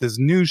podcast about this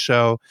new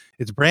show.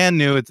 It's brand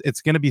new.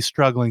 It's going to be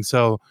struggling,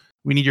 so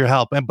we need your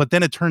help." But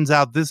then it turns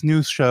out this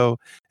new show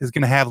is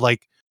going to have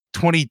like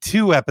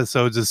 22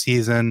 episodes a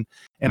season,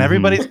 and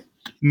everybody's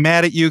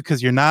mad at you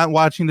because you're not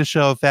watching the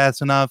show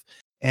fast enough,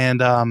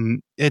 and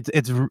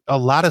it's a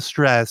lot of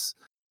stress.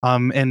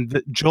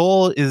 And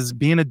Joel is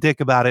being a dick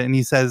about it, and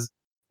he says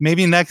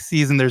maybe next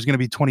season there's going to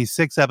be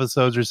 26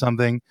 episodes or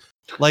something.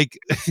 Like,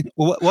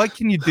 what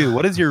can you do?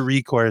 What is your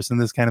recourse in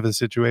this kind of a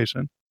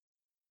situation?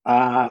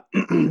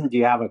 Do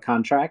you have a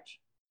contract?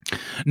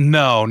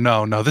 No.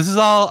 This is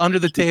all under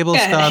the table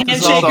Yeah, stuff. This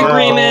is handshake all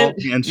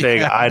agreement.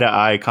 Handshake,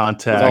 eye-to-eye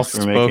contact. It's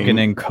all spoken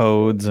in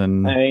codes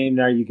and. I mean,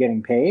 are you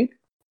getting paid?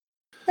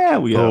 Yeah,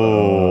 we have.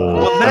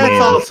 Well, that's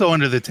also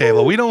under the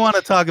table. We don't want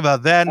to talk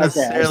about that Okay.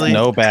 necessarily.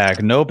 No bag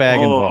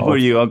involved. Who are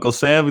you, Uncle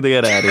Sam?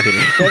 Get out of here.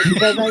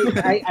 Because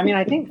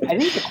I think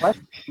the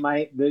question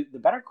the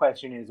better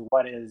question is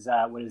what is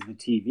the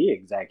TV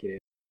executive?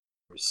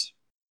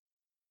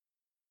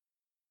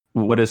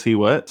 What is he?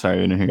 What? Sorry,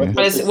 I didn't hear you.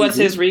 What's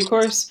his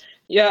recourse?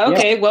 Yeah.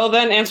 Okay. Well,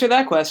 then answer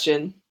that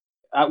question.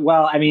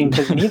 Well, I mean,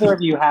 because neither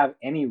of you have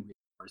any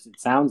recourse. It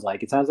sounds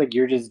like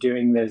you're just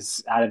doing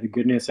this out of the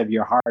goodness of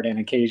your heart, and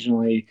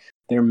occasionally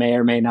there may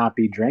or may not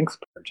be drinks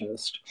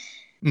purchased.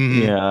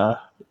 Mhm. Yeah.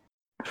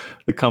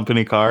 The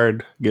company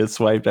card gets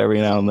swiped every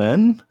now and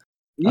then.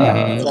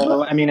 Yeah.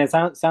 So I mean, it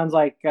sounds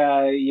like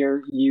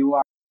you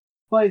are.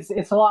 Well,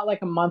 it's a lot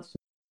like a month's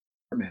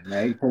apartment,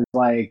 right? Because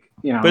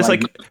But it's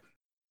like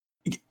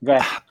go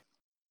ahead.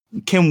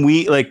 can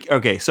we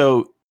okay,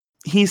 so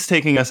he's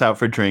taking us out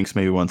for drinks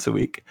maybe once a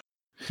week.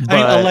 I mean,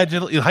 But-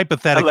 allegedly,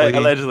 hypothetically.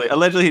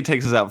 allegedly he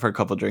takes us out for a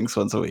couple drinks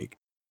once a week.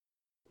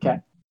 Okay.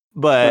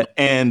 But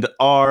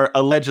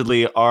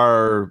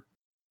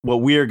what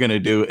we're gonna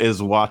do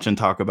is watch and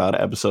talk about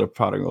an episode of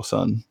Prodigal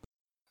Son.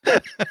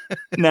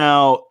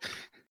 Now,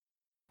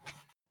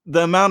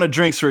 the amount of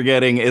drinks we're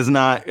getting is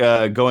not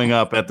going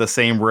up at the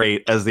same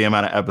rate as the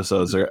amount of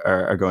episodes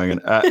are going in.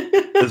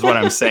 Is what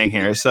I'm saying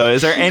here. So,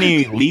 is there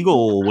any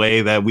legal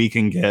way that we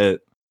can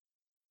get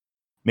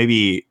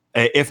maybe,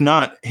 if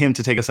not him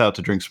to take us out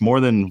to drinks more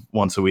than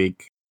once a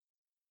week,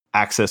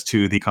 access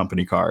to the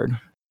company card?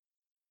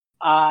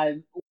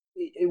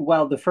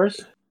 Well, the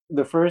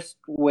first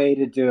way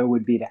to do it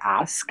would be to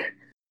ask.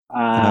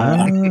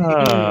 Hmm.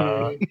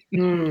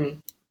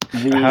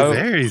 How-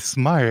 Very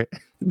smart.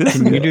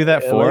 Can you do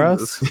that for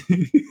us?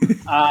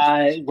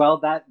 Well,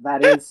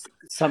 that is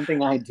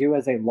something I do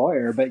as a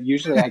lawyer, but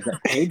usually I get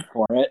paid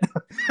for it.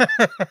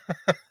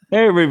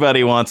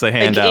 Everybody wants a Like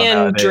handout in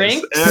nowadays.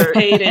 drinks,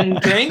 paid in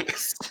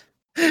drinks.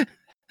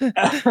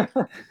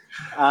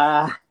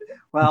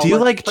 Well, Do you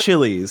let's like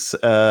chilies?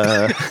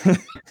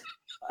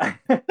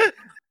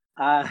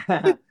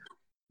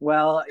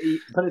 Well,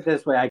 put it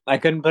this way: I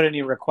couldn't put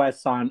any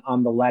requests on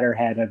the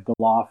letterhead of the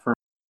law firm.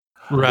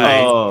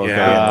 Right. Oh, okay.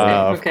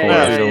 Yeah. Of Okay,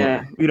 course.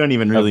 yeah. We don't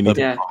even really need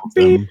to Yeah. involve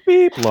them.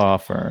 Beep law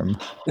firm.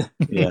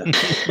 Yeah.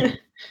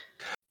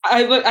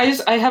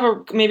 I have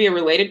maybe a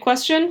related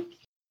question,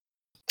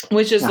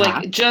 which is Uh-huh.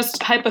 like,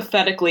 just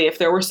hypothetically, if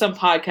there were some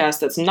podcast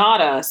that's not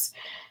us,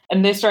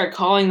 and they started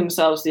calling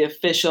themselves the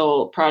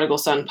official Prodigal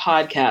Son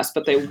podcast,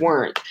 but they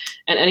weren't.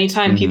 And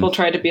anytime Mhm. people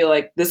tried to be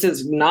like, this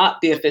is not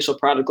the official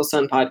Prodigal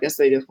Son podcast,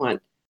 they just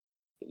went,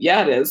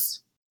 yeah, it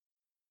is.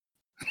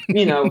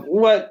 You know,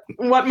 what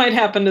might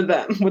happen to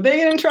them? Would they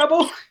get in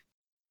trouble?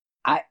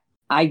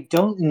 I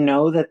don't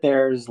know that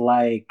there's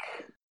like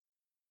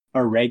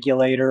a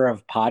regulator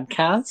of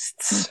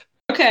podcasts.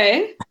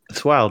 Okay.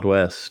 It's Wild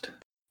West.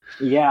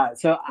 Yeah,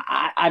 so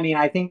I mean,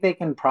 I think they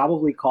can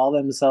probably call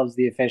themselves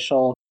the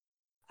official.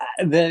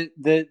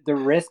 the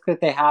risk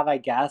that they have, I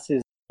guess,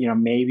 is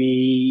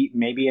maybe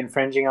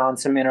infringing on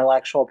some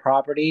intellectual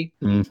property.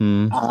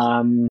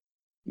 Mm-hmm.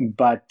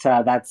 But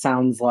that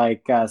sounds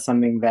like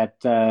something that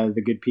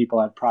the good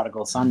people at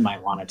Prodigal Son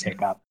might want to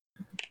take up.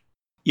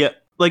 Yeah,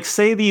 like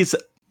say these.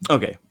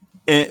 Okay,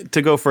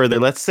 to go further,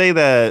 let's say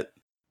that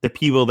the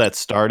people that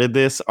started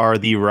this are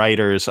the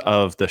writers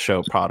of the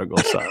show Prodigal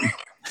Son.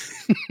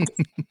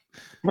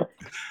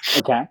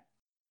 Okay.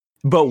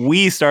 But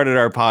we started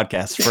our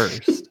podcast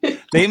first.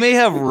 They may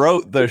have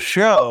wrote the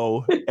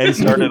show and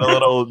started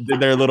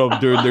their little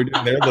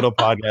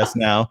podcast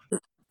now.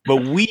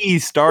 But we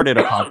started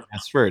a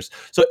podcast first.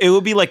 So it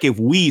would be like if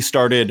we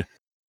started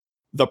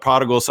the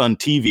Prodigal Son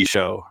TV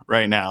show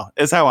right now.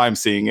 Is how I'm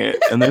seeing it.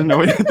 And there's no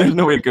way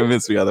to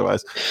convince me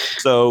otherwise.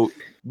 So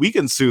we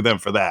can sue them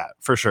for that,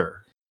 for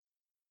sure.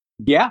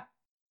 Yeah.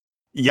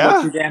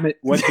 Yeah.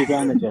 What's your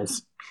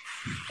damages?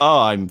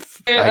 Oh,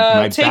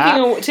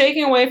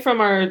 taking away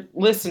from our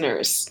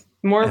listeners.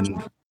 More using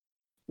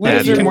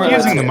more the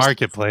listeners.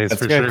 marketplace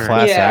That's for good sure.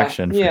 class Yeah,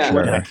 action for yeah.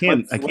 sure.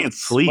 I can't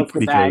sleep What's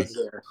the bag because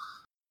here?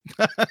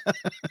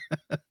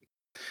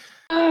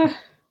 Uh,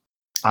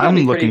 I'm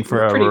Probably looking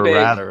for pretty big.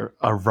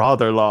 a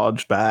rather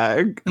large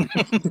bag.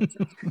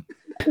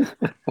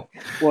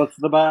 What's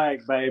the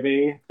bag,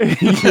 baby?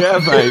 Yeah,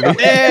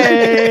 baby.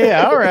 Hey,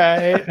 all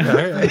right.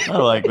 I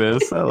like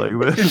this.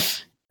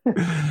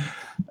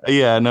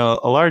 Yeah, no,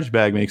 a large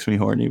bag makes me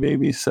horny,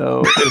 baby.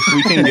 So if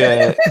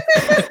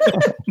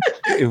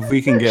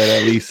we can get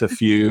at least a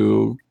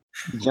few,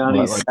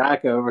 Johnny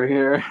Stack over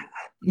here.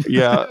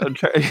 yeah, I'm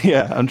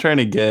trying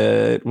to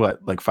get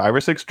like 5 or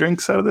 6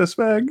 drinks out of this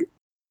bag.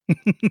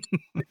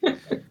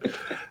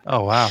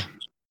 Oh wow!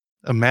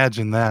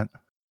 Imagine that.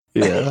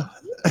 Yeah.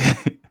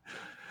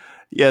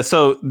 Yeah,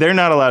 so they're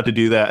not allowed to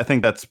do that. I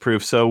think that's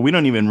proof. So we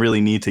don't even really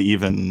need to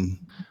even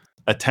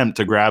attempt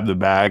to grab the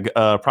bag.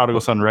 Prodigal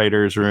Son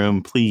Writers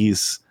Room,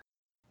 please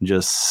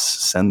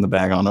just send the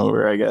bag on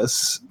over, I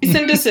guess. cease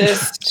and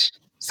desist.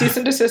 Cease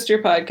and desist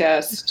your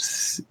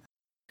podcast.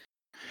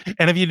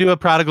 And if you do a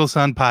Prodigal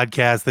Son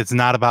podcast that's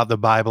not about the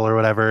Bible or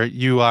whatever,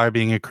 you are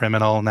being a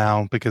criminal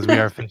now because we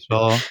are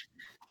official.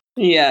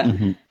 Yeah.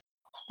 Mhm.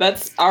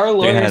 That's our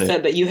lawyer had it.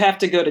 said that you have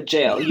to go to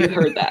jail. You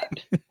heard that.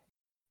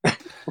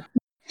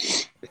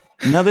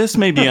 Now, this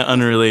may be an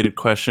unrelated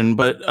question,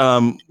 but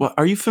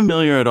are you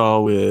familiar at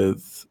all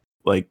with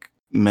like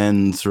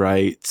men's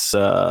rights,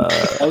 yeah.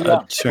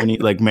 attorney,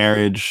 like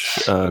marriage,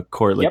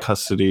 court, like Yep.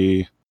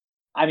 custody?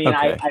 I mean,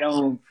 Okay. I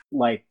don't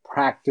like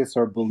practice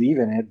or believe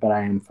in it, but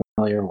I am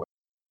familiar with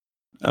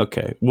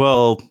Okay.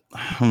 Well,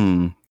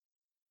 I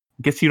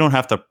guess you don't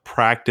have to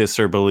practice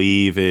or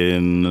believe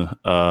in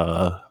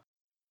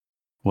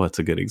what's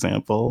a good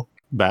example?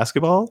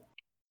 Basketball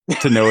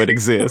to know it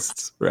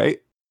exists, right?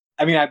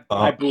 I mean, I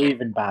Oh. believe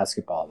in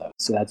basketball, though,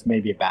 so that's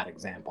maybe a bad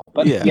example.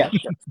 But Yeah. yeah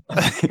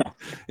sure.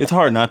 It's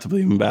hard not to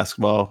believe in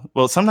basketball.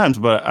 Well, sometimes,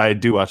 but I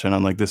do watch it and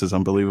I'm like, this is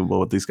unbelievable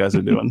what these guys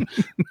are doing.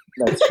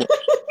 That's true.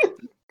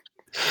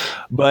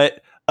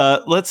 But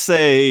let's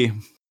say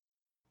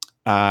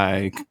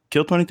I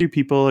kill 23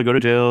 people, I go to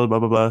jail, blah,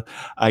 blah, blah.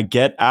 I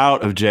get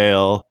out of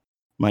jail.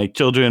 My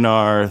children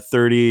are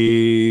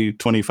 30,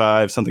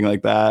 25, something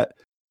like that.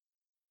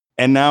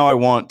 And now I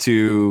want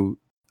to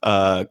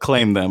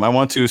claim them. I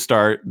want to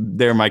start,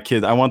 they're my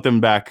kids. I want them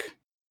back.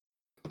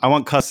 I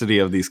want custody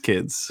of these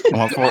kids.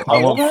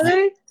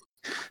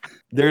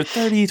 They're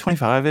 30,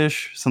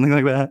 25-ish, something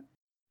like that.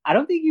 I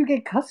don't think you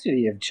get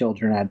custody of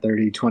children at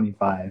 30,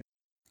 25.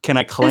 Can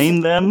I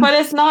claim them? But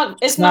it's not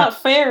It's not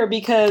not- fair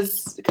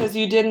because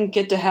you didn't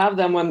get to have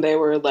them when they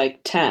were like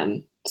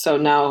 10. So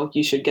now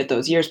you should get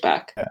those years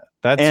back.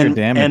 That's your And,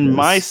 damages. and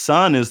my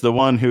son is the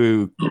one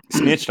who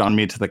snitched on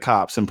me to the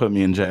cops and put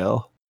me in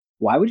jail.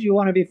 Why would you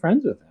want to be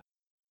friends with him?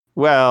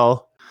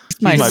 Well,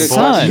 my he's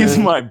son. Boy. He's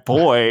my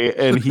boy,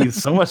 and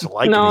he's so much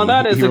like No, me.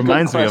 that is he a good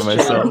reminds me of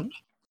question.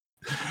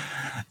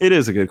 myself. It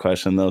is a good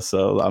question, though.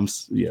 So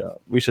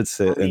we should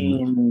sit I and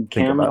mean,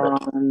 think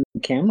about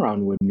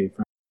Cameron wouldn't be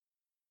friends.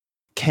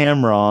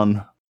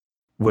 Cameron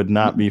would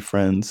not be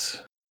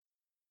friends.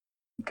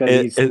 Because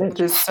It- he's it- With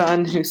his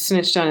son who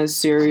snitched on his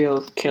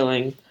serial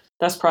killing.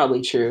 That's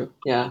probably true.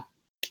 Yeah.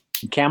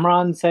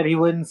 Cameron said he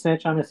wouldn't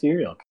snitch on a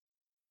serial killer.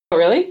 Oh,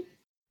 really?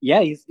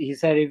 Yeah, he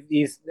said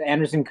if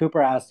Anderson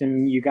Cooper asked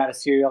him, "You got a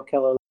serial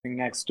killer living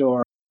next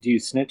door? Do you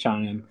snitch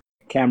on him?"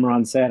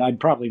 Cameron said, "I'd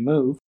probably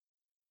move."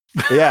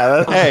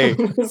 Yeah. Hey,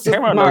 This is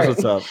Cameron smart.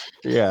 knows what's up.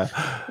 Yeah.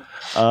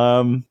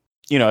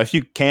 If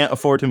you can't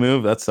afford to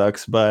move, that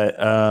sucks. But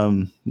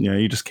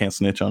you just can't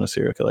snitch on a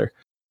serial killer.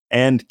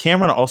 And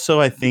Cameron also,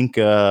 I think,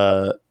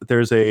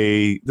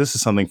 this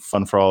is something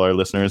fun for all our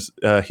listeners.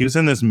 He was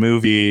in this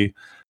movie,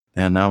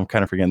 and now I'm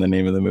kind of forgetting the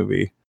name of the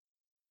movie.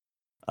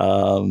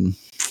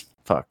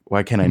 Fuck,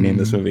 why can't I name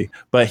this movie?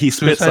 But he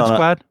spits Suicide on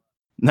Squad?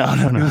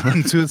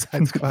 No.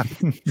 Suicide Squad.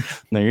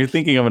 No, you're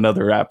thinking of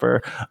another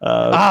rapper.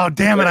 Oh,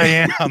 damn it,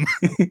 I am.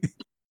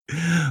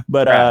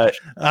 But Oh,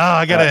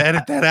 I got to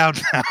edit that out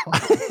now.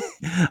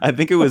 I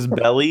think it was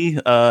Belly,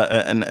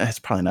 and it's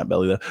probably not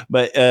Belly though.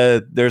 But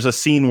there's a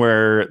scene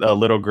where a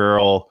little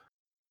girl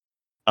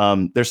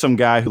there's some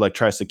guy who like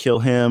tries to kill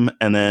him,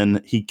 and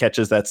then he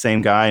catches that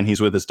same guy, and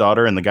he's with his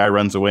daughter, and the guy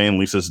runs away and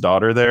leaves his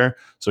daughter there.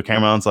 So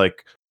Cameron's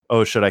like,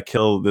 "Oh, should I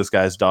kill this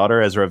guy's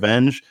daughter as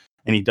revenge?"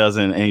 And he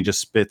doesn't, and he just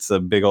spits a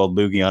big old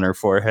loogie on her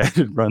forehead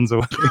and runs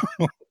away.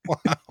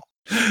 Wow.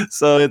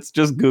 So it's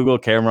just Google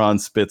Cameron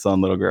spits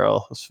on little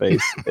girl's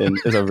face, and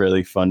it's a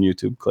really fun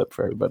YouTube clip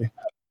for everybody.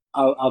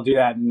 I'll do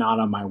that not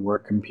on my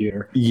work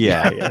computer.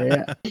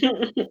 Yeah.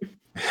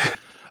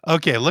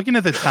 Okay, looking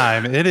at the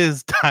time, it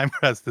is time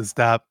for us to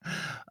stop.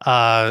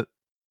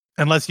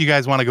 Unless you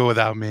guys want to go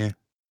without me.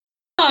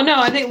 Oh, no,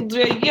 I think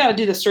you gotta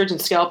do the Surgeon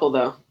Scalpel,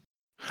 though.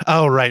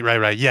 Oh,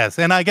 right. Yes.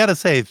 And I got to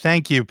say,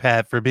 thank you,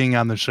 Pat, for being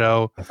on the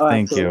show.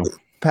 Thank you.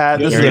 Pat,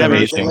 this You're is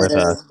amazing with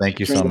us. Thank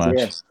you so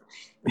much.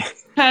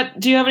 Pat,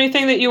 do you have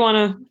anything that you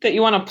wanna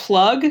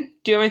plug? Do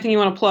you have anything you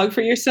want to plug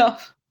for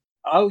yourself?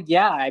 Oh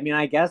yeah, I mean,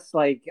 I guess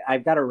like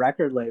I've got a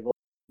record label,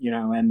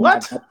 and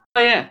What?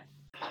 Oh yeah,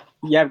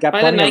 I've got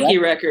buy the plenty of Nike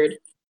record.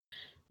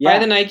 Yeah, Buy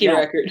the Nike yeah.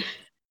 record.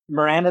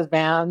 Miranda's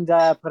band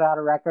put out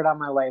a record on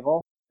my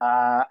label.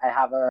 I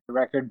have a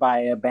record by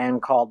a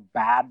band called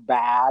Bad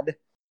Bad.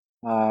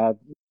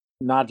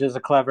 Not just a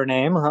clever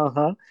name,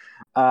 No,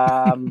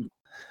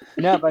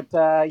 but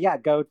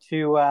go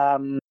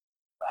to.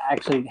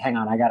 Actually, hang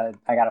on. I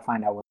gotta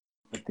find out what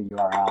the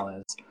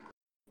URL is.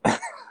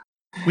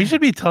 We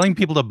should be telling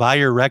people to buy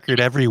your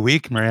record every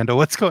week, Miranda.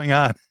 What's going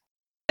on?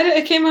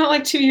 It came out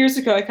like 2 years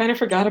ago. I kind of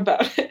forgot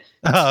about it.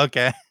 Oh,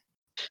 okay.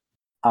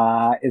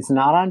 It's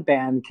not on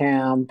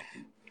Bandcamp.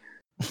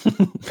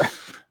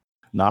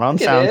 not on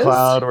It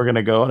SoundCloud. is. We're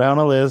gonna go down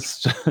a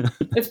list.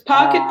 It's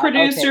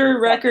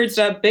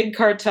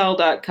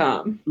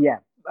pocketproducerrecords.bigcartel.com. Yeah,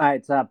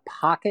 it's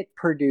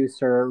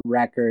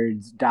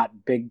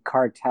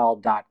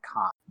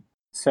pocketproducerrecords.bigcartel.com.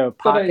 So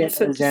pocket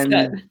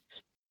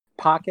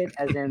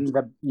as in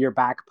your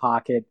back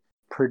pocket,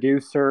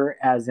 producer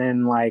as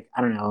in like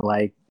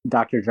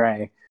Dr.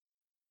 Dre,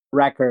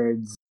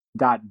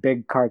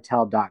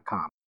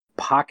 records.bigcartel.com.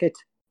 Pocket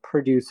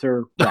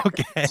producer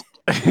records. Okay.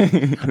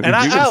 And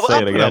I'll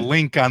put a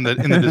link in the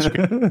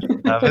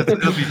description.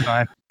 It'll be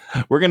fine.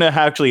 We're gonna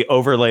actually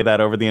overlay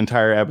that over the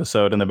entire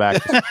episode in the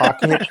back.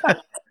 Pocket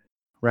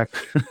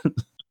record.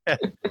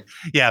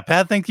 Yeah,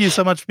 Pat, thank you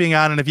so much for being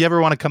on. And if you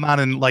ever want to come on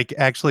and like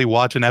actually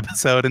watch an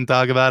episode and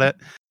talk about it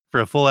for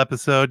a full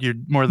episode, you're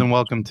more than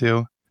welcome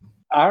to.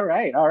 All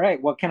right.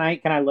 Well, can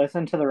I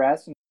listen to the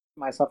rest and put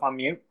myself on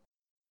mute?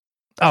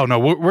 Oh no,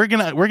 we're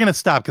gonna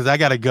stop because I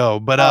gotta go.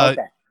 But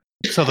Okay.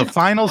 So the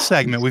final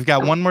segment, we've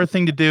got one more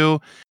thing to do.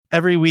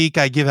 Every week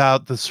I give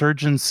out the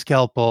surgeon's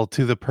scalpel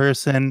to the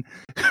person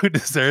who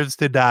deserves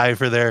to die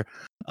for their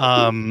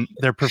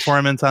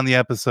performance on the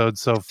episode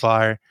so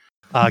far.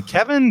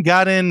 Kevin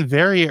got in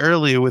very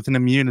early with an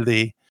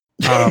immunity.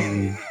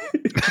 So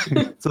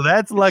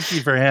that's lucky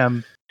for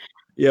him.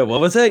 Yeah,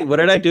 what was it? What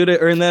did I do to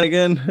earn that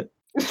again?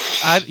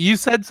 You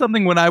said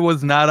something when I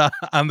was not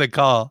on the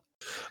call.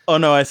 Oh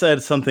no, I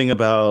said something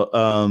about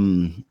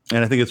and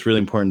I think it's really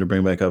important to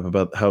bring back up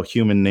about how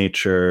human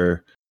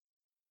nature,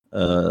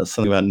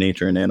 something about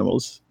nature and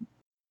animals.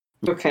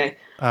 Okay.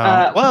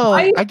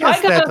 I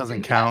guess that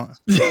doesn't count.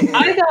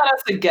 I got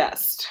us a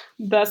guest.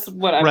 That's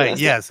what I'm Right.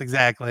 Yes,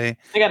 exactly.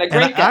 I got a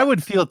great guest. I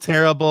would feel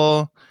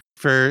terrible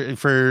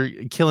for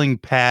killing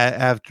Pat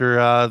after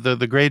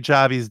the great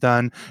job he's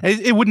done.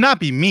 It would not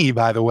be me,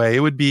 by the way.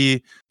 It would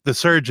be the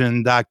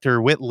surgeon,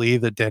 Dr. Whitley,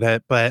 that did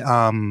it. But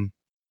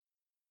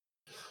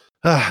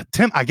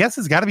Tim, I guess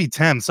it's got to be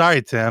Tim.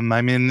 Sorry, Tim.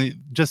 I mean,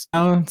 just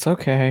it's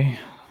okay.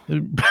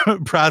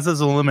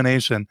 Process of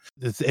elimination.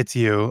 It's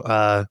you.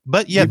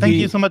 But yeah, thank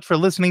you so much for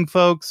listening,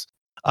 folks.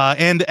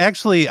 And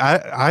actually,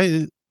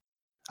 I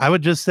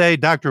would just say,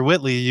 Dr.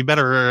 Whitley, you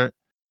better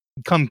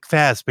come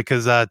fast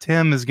because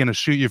Tim is going to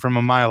shoot you from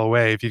a mile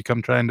away if you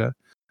come trying to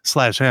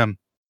slash him.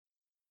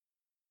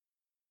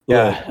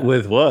 Yeah.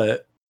 With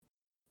what?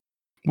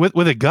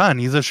 With a gun.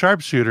 He's a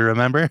sharpshooter,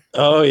 remember?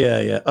 Oh,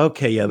 yeah.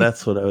 Okay, yeah,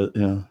 that's what I was,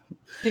 I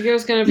think it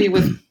was going to be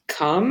with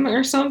cum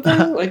or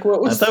something? Like,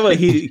 what was I thought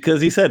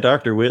because he said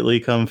Dr. Whitley,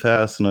 come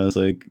fast, and I was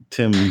like,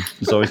 Tim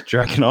is always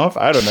jacking off?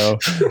 I don't know.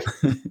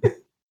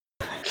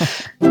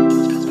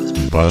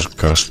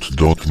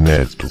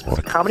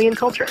 Buzzcast.net. Comedy and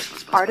culture.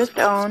 Artist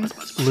owned.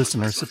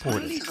 Listener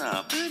supported.